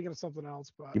 Maybe I'm thinking of something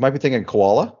else, but you might be thinking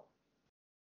koala.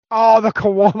 Oh, the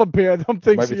koala bear. Them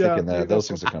things. Might be thinking that. Those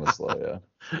things are kind of slow.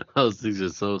 Yeah. Those things are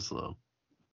so slow.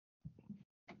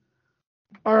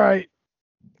 All right.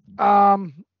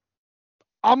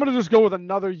 I'm gonna just go with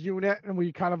another unit, and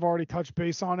we kind of already touched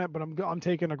base on it, but I'm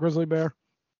taking a grizzly bear.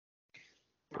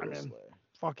 I mean,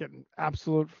 fucking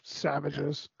absolute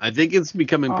savages. I think it's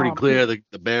becoming pretty clear that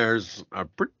the bears are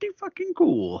pretty fucking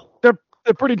cool. They're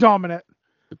pretty dominant.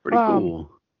 They're pretty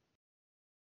cool.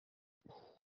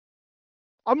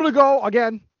 I'm gonna go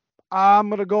again. I'm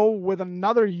gonna go with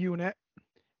another unit,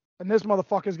 and this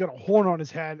motherfucker's got a horn on his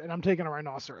head, and I'm taking a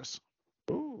rhinoceros.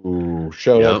 Ooh,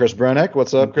 shout out Chris Brennick.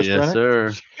 What's up, Chris Brennick? Yes,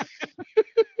 sir.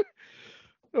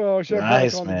 Oh, shit,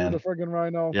 nice, on man. The friggin'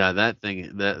 rhino. Yeah, that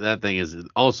thing is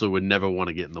also would never want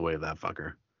to get in the way of that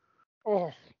fucker.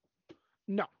 Oh,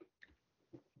 no.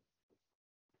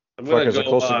 Fuckers are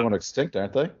close to going extinct,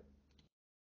 aren't they?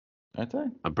 I'm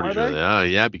pretty sure they are.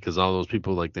 Yeah, because all those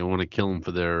people they want to kill them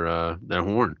for their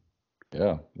horn.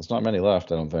 Yeah, there's not many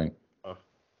left, I don't think. Oh.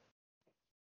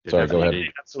 Sorry, go ahead. We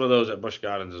had some of those at Busch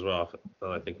Gardens as well. Now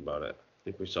that I think about it, I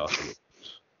think we saw some of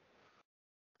those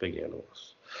big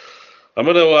animals. I'm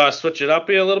gonna switch it up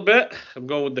here a little bit. I'm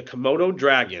going with the Komodo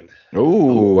dragon.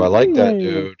 Ooh, I like that,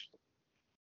 dude.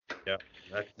 Yeah,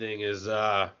 that thing is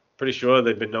pretty sure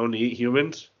they've been known to eat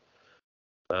humans.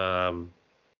 That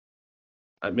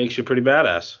makes you pretty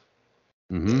badass.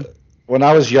 Mm-hmm. When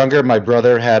I was younger, my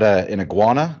brother had an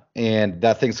iguana, and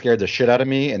that thing scared the shit out of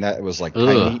me, and that was like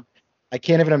tiny. I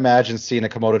can't even imagine seeing a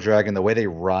Komodo dragon the way they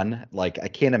run. Like, I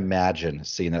can't imagine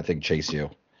seeing that thing chase you.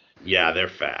 Yeah, they're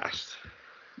fast.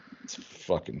 It's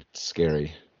fucking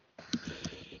scary.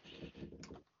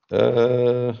 What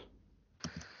do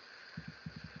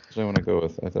I want to go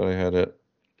with? I thought I had it.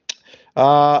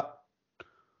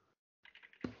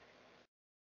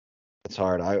 It's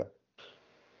hard.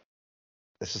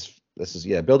 This is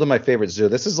building my favorite zoo.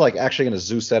 This is like actually in a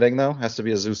zoo setting though. Has to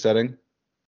be a zoo setting.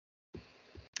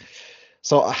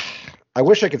 So I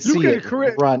wish I could see it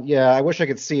run. Yeah, I wish I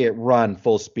could see it run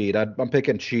full speed. I'm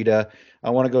picking cheetah. I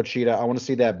want to go cheetah. I want to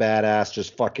see that badass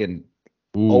just fucking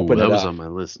open it up. That was on my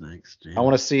list next. Yeah. I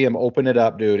want to see him open it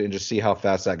up, dude, and just see how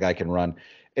fast that guy can run.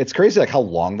 It's crazy like how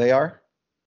long they are.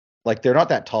 Like they're not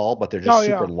that tall, but they're just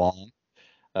super long.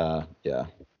 Yeah.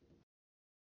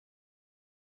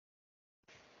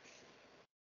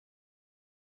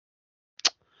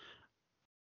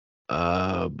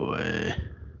 Oh boy.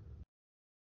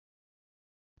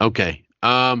 Okay.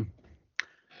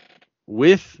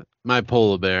 With my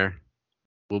polar bear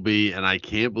will be, and I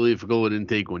can't believe Fagola didn't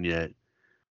take one yet.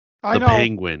 I know.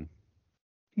 Penguin.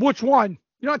 Which one?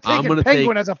 You're not taking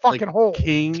penguin as a fucking whole.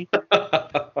 King.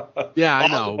 Yeah, I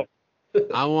know.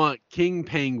 I want King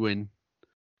Penguin.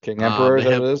 King Emperor, is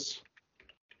that what it is?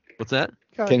 What's that?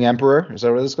 King Emperor, is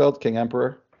that what it's called? King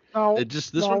Emperor? No.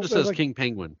 This one just says King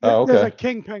Penguin. Oh, okay. There's a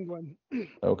King Penguin.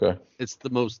 Okay. It's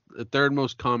the third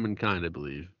most common kind, I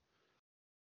believe.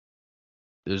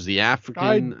 There's the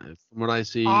African, from what I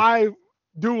see. I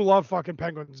do love fucking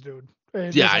penguins, dude.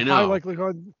 And yeah, I know.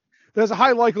 There's a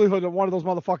high likelihood that one of those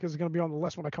motherfuckers is going to be on the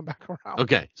list when I come back around.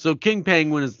 Okay, so King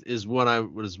Penguin is what I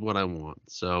want.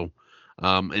 So,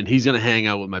 and he's going to hang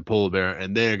out with my polar bear,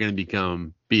 and they're going to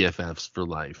become BFFs for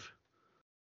life.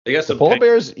 I guess the polar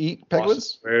bears eat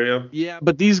penguins. Yeah,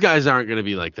 but these guys aren't going to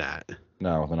be like that.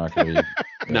 No, they're not going to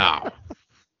be. No,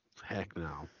 heck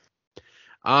no.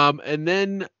 And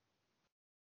then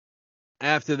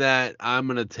after that, I'm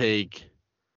going to take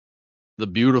the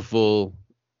beautiful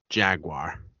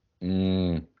jaguar.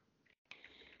 Yeah,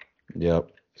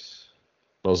 Yep.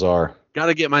 Those are. Got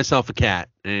to get myself a cat,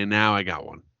 and now I got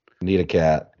one. Need a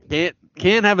cat.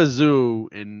 Can't have a zoo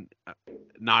and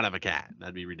not have a cat.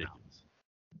 That'd be ridiculous.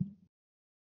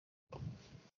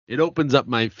 It opens up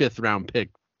my 5th round pick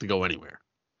to go anywhere.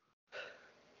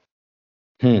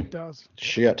 It does.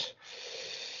 Shit.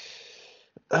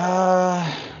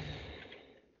 It's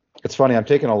funny. I'm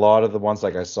taking a lot of the ones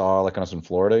like I saw like when I was in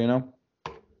Florida, you know.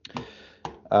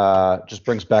 Just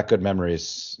brings back good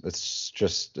memories. It's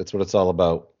what it's all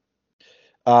about.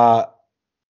 I'm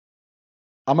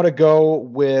gonna go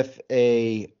with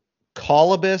a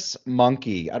colobus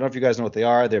monkey. I don't know if you guys know what they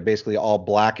are. They're basically all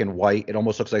black and white. It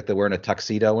almost looks like they're wearing a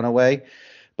tuxedo in a way.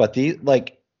 But these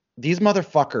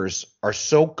motherfuckers are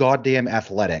so goddamn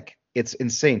athletic. It's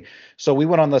insane. So we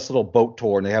went on this little boat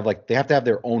tour, and they have to have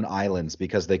their own islands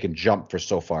because they can jump for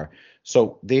so far.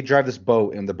 So they drive this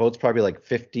boat, and the boat's probably like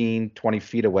 15, 20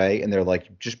 feet away, and they're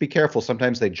like, just be careful.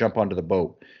 Sometimes they jump onto the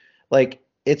boat. Like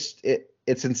it's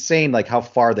insane, like how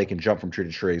far they can jump from tree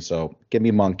to tree. So give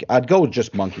me monkey. I'd go with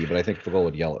just monkey, but I think Fagol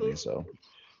would yell at me. So.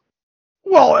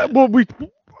 Well,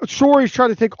 Shorey's trying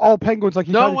to take all penguins, like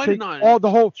he's trying to take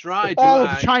all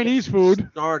of Chinese food.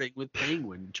 Starting with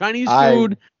penguin, Chinese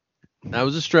food. That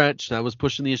was a stretch. That was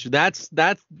pushing the issue.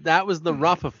 That was the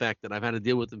rough effect that I've had to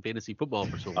deal with in fantasy football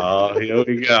for so long. Oh, here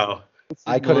we go.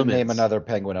 I couldn't name another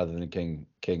penguin other than King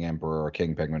Emperor or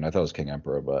King Penguin. I thought it was King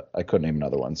Emperor, but I couldn't name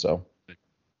another one. So.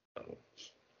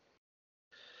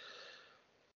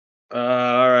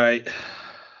 All right.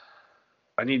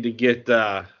 I need to get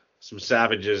some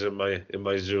savages in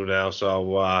my zoo now.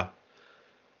 So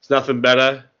it's nothing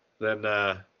better than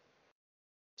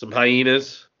some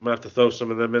hyenas. I'm gonna have to throw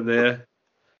some of them in there.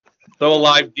 Throw a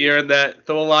live deer in there,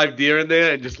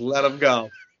 and just let them go.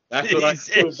 That's what I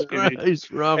do. Hey,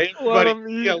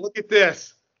 everybody, look at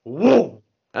this. Whoa.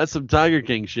 That's some Tiger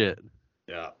King shit.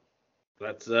 Yeah.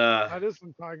 That is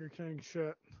some Tiger King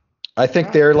shit. I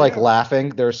think they're like laughing,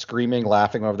 they're screaming,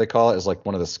 laughing, whatever they call it, is like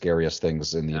one of the scariest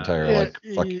things in the entire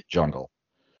fucking jungle.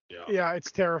 Yeah,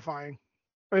 it's terrifying.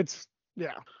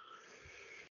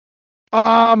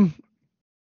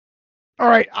 All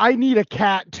right, I need a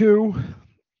cat too.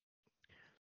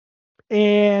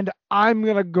 And I'm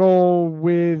going to go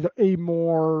with a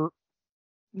more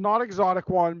not exotic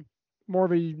one, more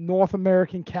of a North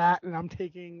American cat, and I'm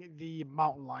taking the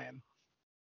mountain lion.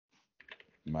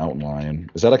 Mountain lion.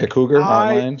 Is that like a cougar?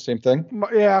 Mountain lion? Same thing?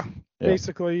 Yeah,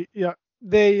 basically. Yeah.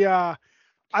 They I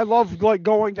love like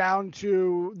going down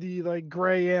to the like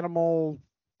gray animal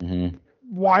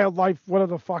wildlife,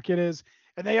 whatever the fuck it is.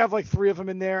 And they have like 3 of them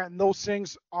in there, and those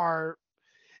things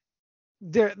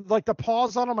they're like the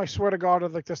paws on them, I swear to God, are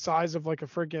like the size of like a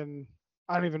freaking,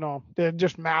 I don't even know. They're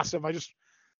just massive.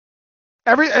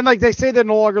 And like they say they're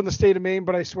no longer in the state of Maine,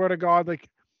 but I swear to God, like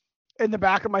in the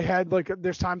back of my head, like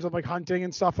there's times I'm like hunting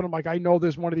and stuff, and I'm like, I know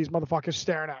there's one of these motherfuckers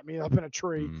staring at me up in a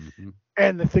tree,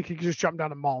 and they think he can just jump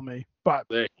down and maul me. But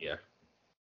they're here.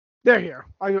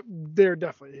 They're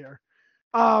definitely here.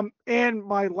 And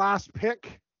my last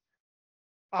pick,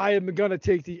 I am gonna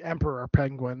take the Emperor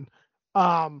penguin.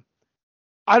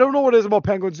 I don't know what it is about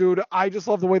penguins, dude. I just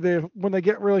love the way when they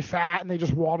get really fat and they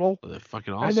just waddle. Oh, they're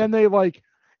fucking awesome.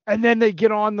 And then they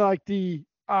get on like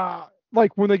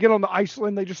like when they get on the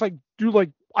Iceland, they just like do like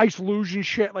ice luge and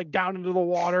shit, like down into the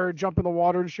water, jump in the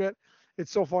water and shit.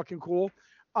 It's so fucking cool.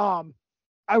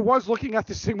 I was looking at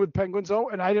this thing with penguins though,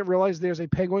 and I didn't realize there's a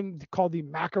penguin called the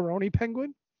macaroni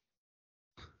penguin.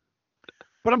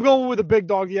 But I'm going with the big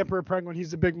dog, the Emperor penguin.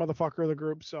 He's the big motherfucker of the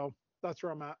group, so that's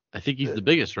where I'm at. I think he's the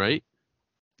biggest, right?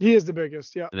 He is the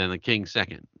biggest, yeah. And then the king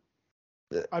second.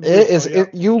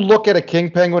 You look at a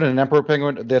king penguin and an emperor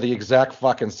penguin, they're the exact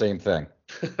fucking same thing.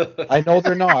 I know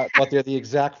they're not, but they're the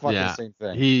exact fucking same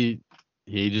thing.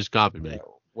 He just copied me.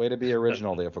 Way to be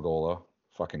original there, Fagola.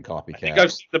 Fucking copycat. I think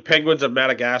I've seen the penguins of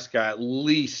Madagascar at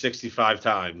least 65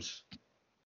 times.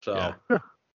 So,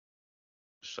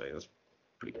 just saying, that's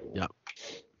pretty cool. Yeah.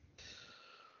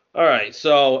 All right,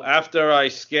 so after I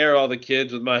scare all the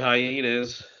kids with my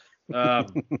hyenas, I'm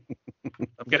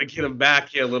going to get them back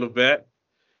here a little bit,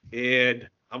 and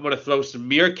I'm going to throw some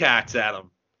meerkats at them.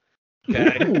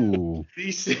 Okay?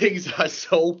 These things are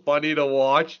so funny to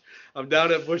watch. I'm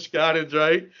down at Busch Gardens,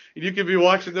 right? And you can be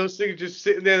watching those things just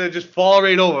sitting there and just fall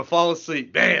right over, fall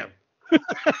asleep. Bam!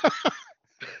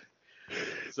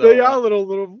 So, they are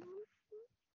little.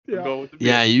 Yeah.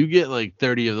 Yeah, you get like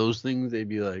 30 of those things, they'd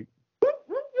be like,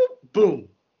 boom,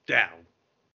 down.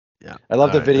 Yeah, I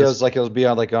love the videos. Like it'll be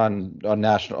on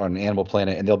Animal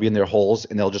Planet, and they'll be in their holes,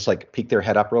 and they'll just like peek their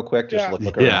head up real quick, just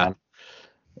look around.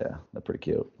 Yeah, they're pretty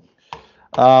cute.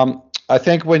 All I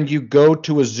think when you go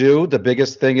to a zoo, the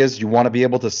biggest thing is you want to be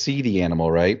able to see the animal,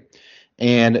 right?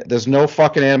 And there's no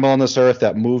fucking animal on this earth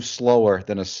that moves slower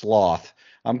than a sloth.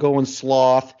 I'm going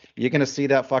sloth. You're gonna see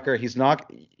that fucker. He's not.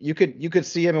 You could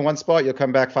see him in one spot. You'll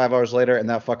come back 5 hours later, and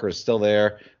that fucker is still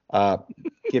there.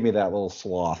 Give me that little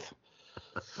sloth.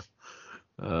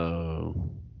 Oh,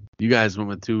 you guys went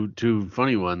with two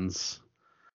funny ones.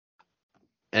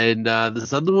 And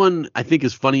this other one I think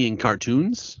is funny in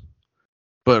cartoons,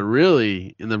 but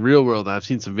really in the real world I've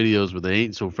seen some videos where they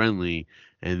ain't so friendly,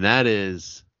 and that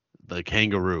is the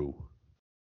kangaroo.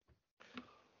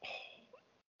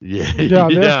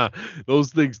 Yeah.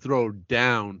 Those things throw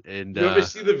down. And you ever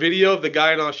see the video of the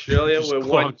guy in Australia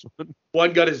where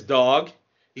one got his dog?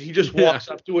 He just walks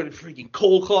up to it and freaking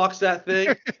cold clocks that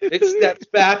thing. It steps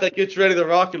back like it's ready to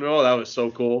rock and roll. That was so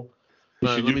cool.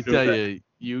 Let me tell you,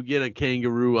 you get a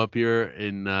kangaroo up here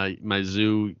in my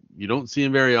zoo. You don't see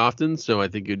them very often, so I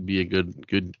think it'd be a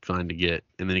good find to get.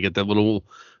 And then you get that little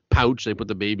pouch they put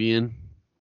the baby in.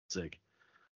 Sick.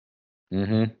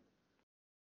 Mm-hmm.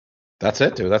 That's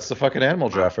it, dude. That's the fucking animal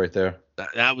draft right there.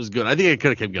 That was good. I think I could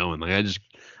have kept going. Like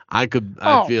I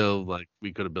feel like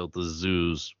we could have built the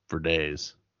zoos for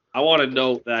days. I want to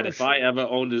note that if I ever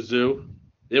owned a zoo,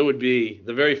 it would be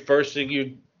the very first thing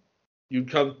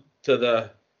you'd come to the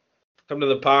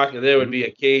park, and there would be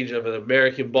a cage of an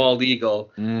American bald eagle,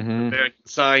 an American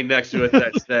sign next to it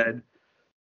that said,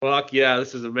 "Fuck yeah,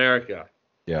 this is America."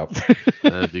 Yep.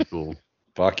 That'd be cool.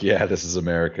 Fuck yeah, this is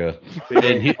America.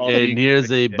 And here's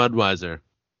a Budweiser.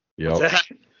 Yep.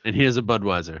 And here's a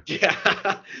Budweiser.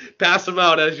 Yeah. Pass them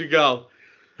out as you go.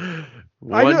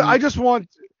 I just want.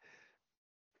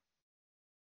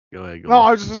 Go ahead. No,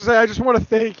 I was just going to say, I just want to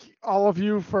thank all of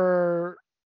you for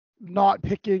none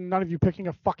of you picking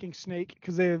a fucking snake,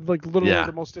 because they're like literally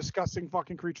the most disgusting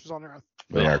fucking creatures on earth.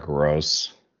 They are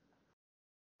gross.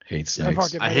 Hate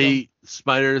snakes. I hate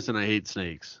spiders and I hate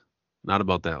snakes. Not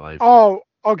about that life. Oh,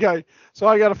 okay. So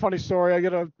I got a funny story. I'm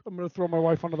gonna throw my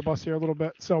wife under the bus here a little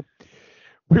bit. So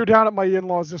we were down at my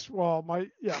in-laws my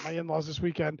in-laws this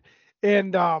weekend,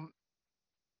 and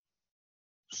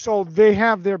so they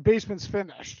have their basements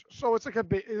finished. So it's like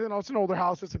it's an older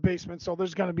house. It's a basement, so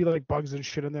there's gonna be like bugs and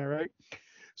shit in there, right?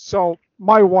 So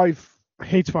my wife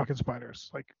hates fucking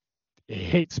spiders. Like,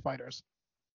 hates spiders.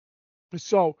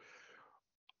 So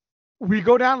we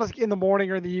go down like in the morning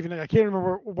or in the evening. I can't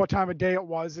remember what time of day it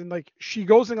was. And like she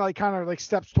goes and like kind of like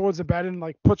steps towards the bed and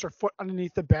like puts her foot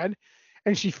underneath the bed,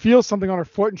 and she feels something on her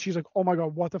foot, and she's like, "Oh my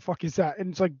God, what the fuck is that?" And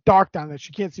it's like dark down there.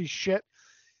 She can't see shit.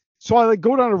 So I like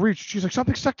go down to reach. She's like,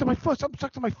 "Something stuck to my foot. Something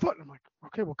stuck to my foot." And I'm like,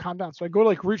 "Okay, well, calm down." So I go to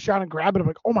like reach down and grab it. I'm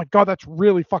like, "Oh my God, that's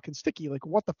really fucking sticky. Like,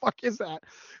 what the fuck is that?"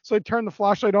 So I turn the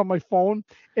flashlight on my phone,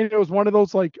 and it was one of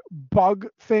those like bug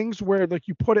things where like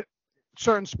you put it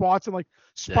certain spots and like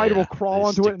spider will crawl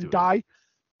onto it and die.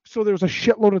 So there was a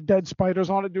shitload of dead spiders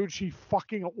on it, dude. She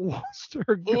fucking lost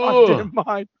her goddamn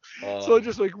mind. So I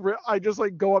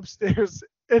just go upstairs,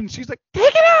 and she's like,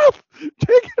 "Take it off,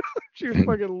 take it off." She was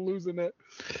fucking losing it.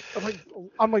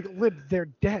 I'm like, "Liv, they're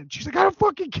dead." She's like, "I don't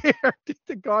fucking care. Take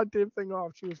the goddamn thing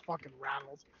off." She was fucking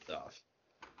rattled.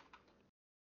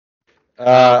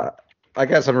 I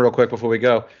got something real quick before we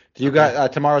go. Do you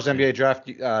got tomorrow's NBA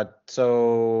draft?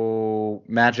 So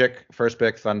Magic first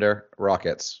pick, Thunder,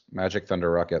 Rockets. Magic, Thunder,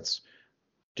 Rockets.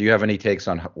 Do you have any takes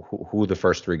on who the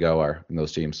first three are in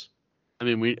those teams? I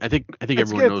mean, I think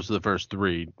everyone knows the first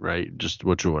three, right? Just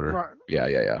which order? Right.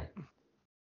 Yeah.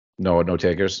 No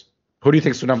takers. Who do you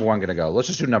think's number one gonna go? Let's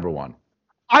just do number one.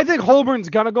 I think Holmgren's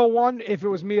gonna go one. If it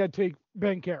was me, I'd take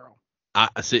Banchero.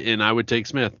 And I would take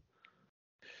Smith.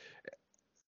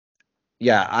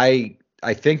 Yeah, I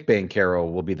think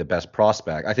Banchero will be the best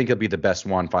prospect. I think he'll be the best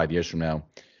one 5 years from now.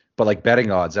 But like betting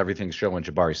odds, everything's showing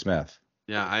Jabari Smith.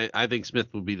 Yeah, I think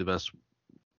Smith will be the best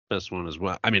one as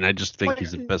well. I mean, I just think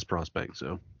he's the best prospect.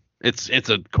 So it's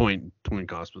a coin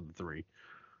cost with the three.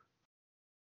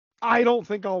 I don't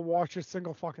think I'll watch a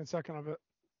single fucking second of it.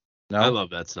 No, I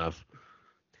love that stuff.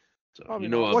 So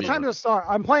what time does it start?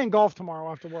 I'm playing golf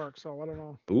tomorrow after work, so I don't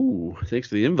know. Ooh, thanks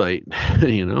for the invite.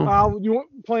 You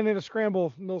playing in a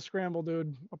mill scramble,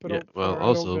 dude.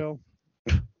 Also,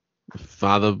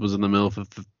 father was in the mill for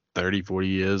 30, 40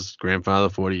 years. Grandfather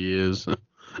 40 years.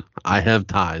 I have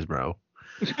ties, bro.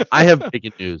 I have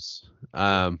breaking news.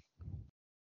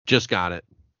 Just got it.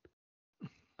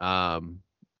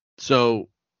 So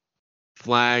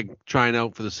Flag trying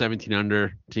out for the 17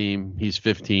 under team. He's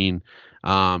 15.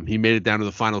 He made it down to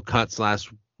the final cuts last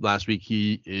week.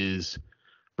 He is,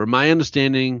 from my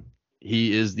understanding,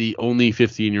 he is the only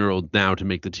 15-year-old now to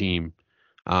make the team.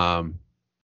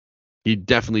 He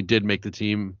definitely did make the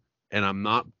team, and I'm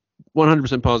not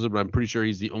 100% positive, but I'm pretty sure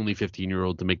he's the only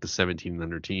 15-year-old to make the 17 and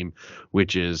under team,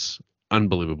 which is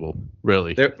unbelievable.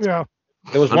 Really.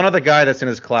 There was one other guy that's in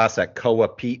his class, that Koa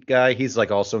Pete guy. He's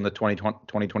like also in the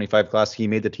 2025 class. He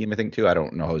made the team, I think, too. I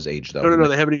don't know his age, though. No,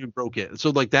 they haven't even broke it. So,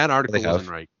 like, that article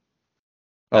wasn't right.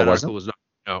 That article was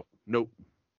not. Nope.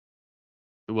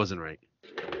 It wasn't right.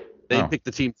 They picked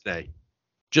the team today.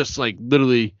 Just, like,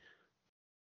 literally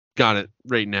got it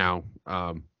right now.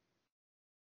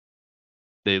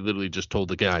 They literally just told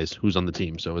the guys who's on the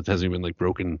team, so it hasn't even, like,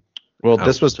 broken. Well,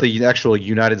 this was the actual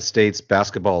United States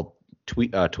basketball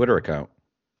Twitter account.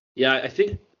 Yeah, I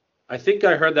think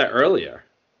I heard that earlier.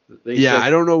 I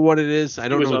don't know what it is. I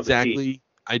don't know exactly.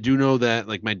 I do know that,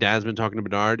 like, my dad's been talking to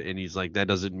Bedard, and he's like, that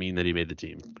doesn't mean that he made the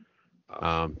team.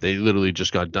 They literally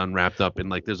just got done wrapped up, and,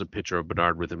 like, there's a picture of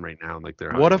Bedard with him right now. And, like,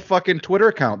 what a fucking Twitter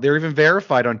account. They're even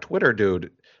verified on Twitter,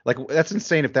 dude. Like, that's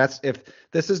insane. If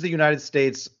this is the United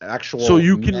States actual. So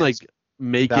you can, like,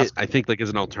 make it, I think, like, as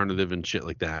an alternative and shit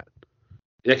like that.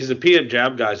 Yeah, because the PM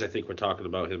Jab guys, I think, were talking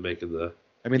about him making the.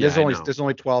 I mean, there's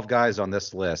only 12 guys on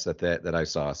this list that I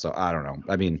saw, so I don't know.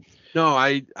 I mean, no,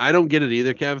 I don't get it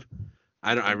either, Kev.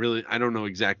 I don't know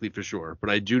exactly for sure, but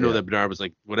I do know that Bedard was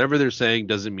like, whatever they're saying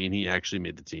doesn't mean he actually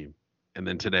made the team. And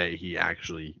then today he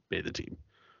actually made the team.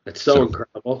 It's so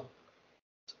incredible.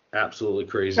 It's absolutely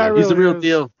crazy. He's the real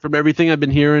deal. From everything I've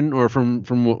been hearing, or from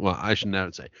well, I should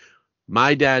not say.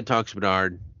 My dad talks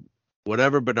Bedard.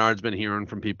 Whatever Bedard's been hearing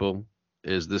from people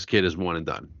is this kid is one and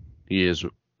done. He is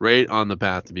right on the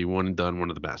path to be one and done, one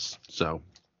of the best. So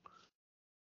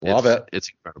love it. It's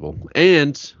incredible.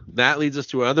 And that leads us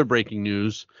to other breaking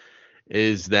news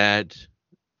is that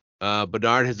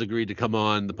Bedard has agreed to come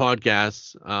on the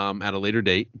podcast at a later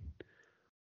date.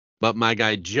 But my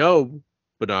guy Joe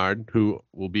Bedard, who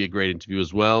will be a great interview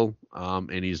as well,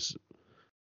 and he's,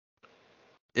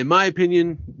 in my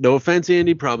opinion, no offense,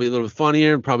 Andy, probably a little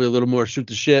funnier, probably a little more shoot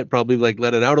the shit, probably like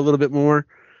let it out a little bit more.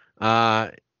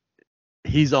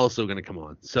 He's also going to come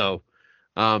on. So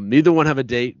neither one have a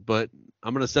date, but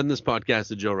I'm going to send this podcast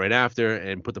to Joe right after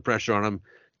and put the pressure on him,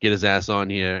 get his ass on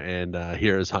here and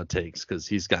hear his hot takes because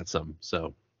he's got some.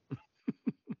 So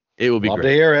it will be great. To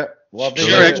hear it. Love to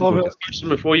hear it.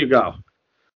 Before you go,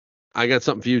 I got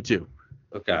something for you too.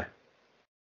 Okay.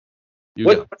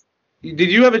 Go.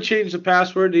 Did you ever change the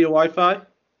password to your Wi-Fi?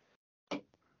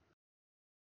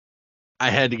 I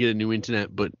had to get a new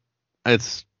internet, but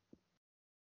it's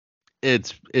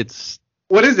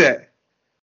what is it?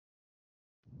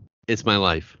 It's my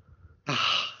life.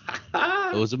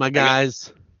 Those are my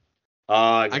guys.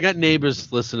 I got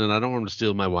neighbors listening. I don't want them to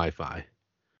steal my Wi-Fi.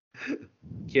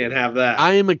 Can't have that.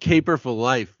 I am a caper for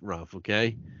life, Ruff,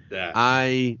 okay?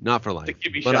 Yeah. Not for life,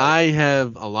 but I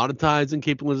have a lot of ties in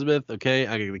Cape Elizabeth, okay?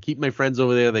 I got to keep my friends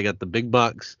over there. They got the big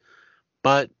bucks.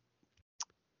 But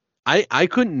I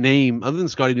couldn't name, other than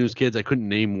Scotty News kids, I couldn't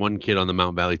name one kid on the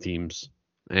Mount Valley teams.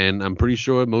 And I'm pretty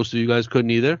sure most of you guys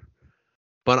couldn't either.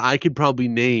 But I could probably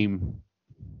name,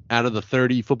 out of the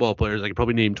 30 football players, I could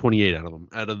probably name 28 out of them.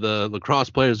 Out of the lacrosse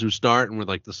players who start and were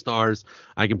like the stars,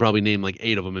 I can probably name like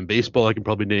 8 of them. In baseball, I can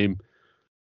probably name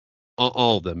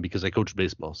all of them because I coach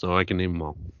baseball, so I can name them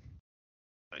all.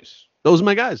 Nice. Those are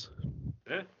my guys.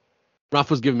 Yeah.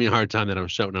 Ruff was giving me a hard time that I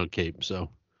was shouting out Cape, so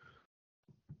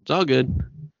it's all good.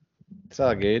 It's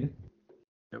all good.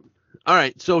 Yep. All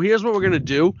right, so here's what we're going to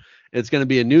do. It's going to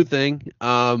be a new thing.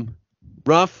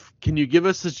 Ruff, can you give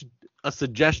us a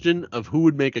suggestion of who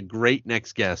would make a great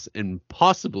next guest and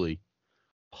possibly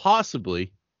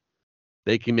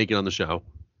they can make it on the show?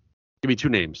 Give me 2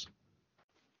 names.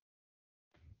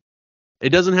 It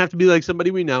doesn't have to be like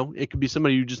somebody we know. It could be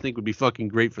somebody you just think would be fucking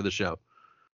great for the show.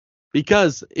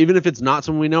 Because even if it's not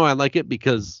someone we know, I like it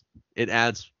because it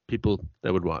adds people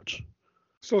that would watch.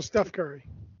 So Steph Curry.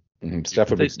 Steph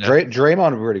would be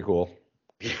Draymond would be pretty cool.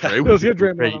 Yeah, it was good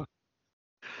Draymond.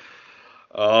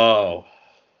 Oh.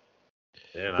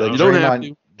 Yeah, you don't have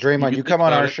to. Draymond, you come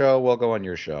on our show, we'll go on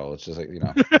your show. It's just like,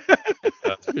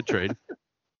 That's a good trade.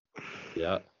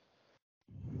 Yeah.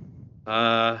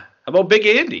 How about Big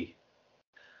Andy?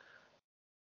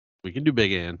 We can do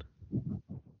Big Ann.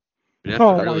 We'd have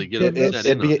to really get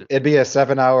it'd be a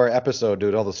 7-hour episode,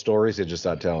 dude. All the stories you just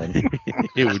start telling.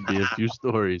 It would be a few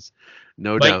stories,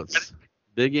 no doubts.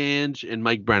 Big Ange and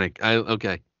Mike Brennick.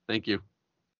 Okay, thank you.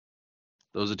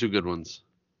 Those are 2 good ones.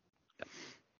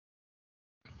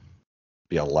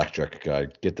 Be electric, guy.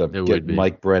 Get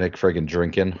Mike Brennick friggin'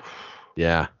 drinking.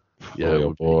 Yeah.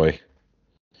 Oh boy.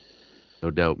 No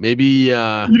doubt. Maybe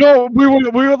we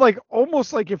would like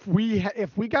almost like if we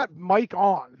got Mike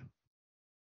on,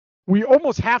 we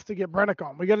almost have to get Brennick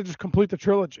on. We got to just complete the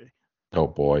trilogy. Oh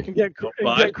boy. And get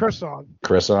Chris on.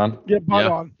 Chris on? Get Bud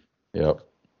on. Yep.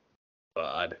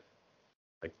 Bud.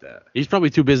 Like that. He's probably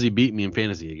too busy beating me in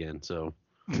fantasy again, so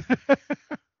that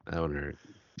would hurt.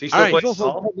 Is he still playing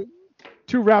golf?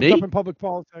 Too wrapped up in public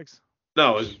politics.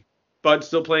 No, is Bud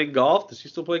still playing golf? Does he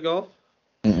still play golf?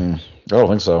 I don't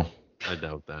think so. I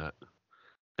doubt that.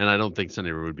 And I don't think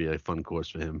Sunday River would be a fun course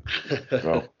for him.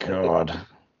 Oh, God.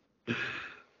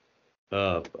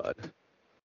 Oh, Bud.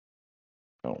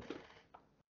 No.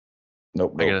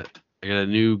 Nope. I got a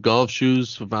new golf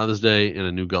shoes for Father's Day and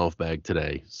a new golf bag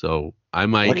today. So I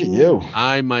might Look at you.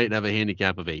 I might have a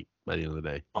handicap of 8 by the end of the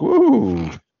day.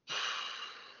 Woo.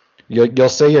 You'll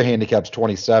say your handicap's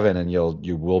 27 and you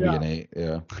will be an 8.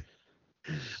 Yeah.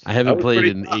 I haven't played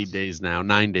in 8 days now,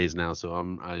 9 days now, so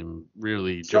I'm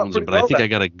really jonesing, but I think I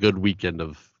got a good weekend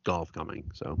of golf coming.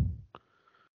 So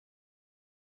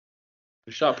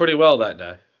you shot pretty well that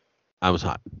day. I was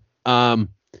hot.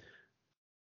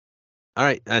 All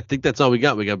right, I think that's all we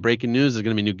got. We got breaking news. There's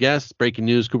going to be new guests. Breaking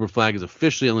news, Cooper Flagg is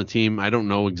officially on the team. I don't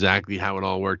know exactly how it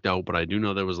all worked out, but I do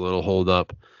know there was a little hold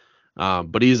up.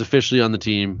 But he's officially on the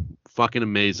team. Fucking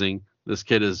amazing. This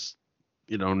kid is,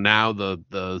 now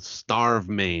the star of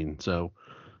Maine. So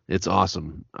it's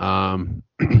awesome.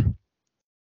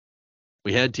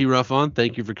 We had T Ruff on.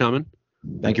 Thank you for coming.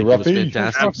 Thank you, Ruffy. It was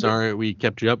fantastic. Sorry we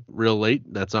kept you up real late.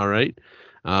 That's all right.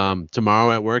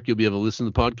 Tomorrow at work, you'll be able to listen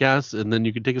to the podcast, and then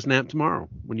you can take a snap tomorrow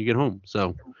when you get home.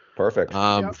 So perfect.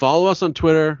 Follow us on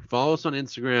Twitter. Follow us on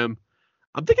Instagram.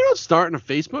 I'm thinking about starting a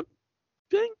Facebook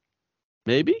thing.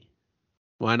 Maybe.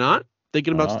 Why not?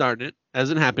 Thinking about starting it.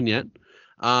 Hasn't happened yet.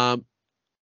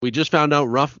 We just found out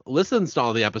Ruff listens to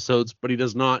all the episodes, but he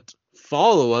does not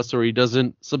follow us or he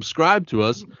doesn't subscribe to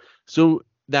us. So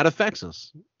that affects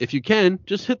us. If you can,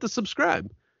 just hit the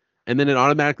subscribe. And then it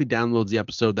automatically downloads the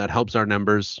episode. That helps our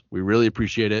numbers. We really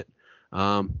appreciate it.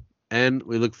 And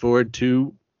we look forward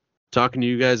to talking to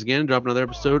you guys again. Drop another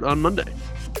episode on Monday.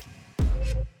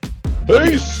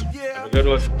 Peace. Have a good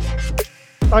one.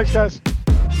 Thanks, guys.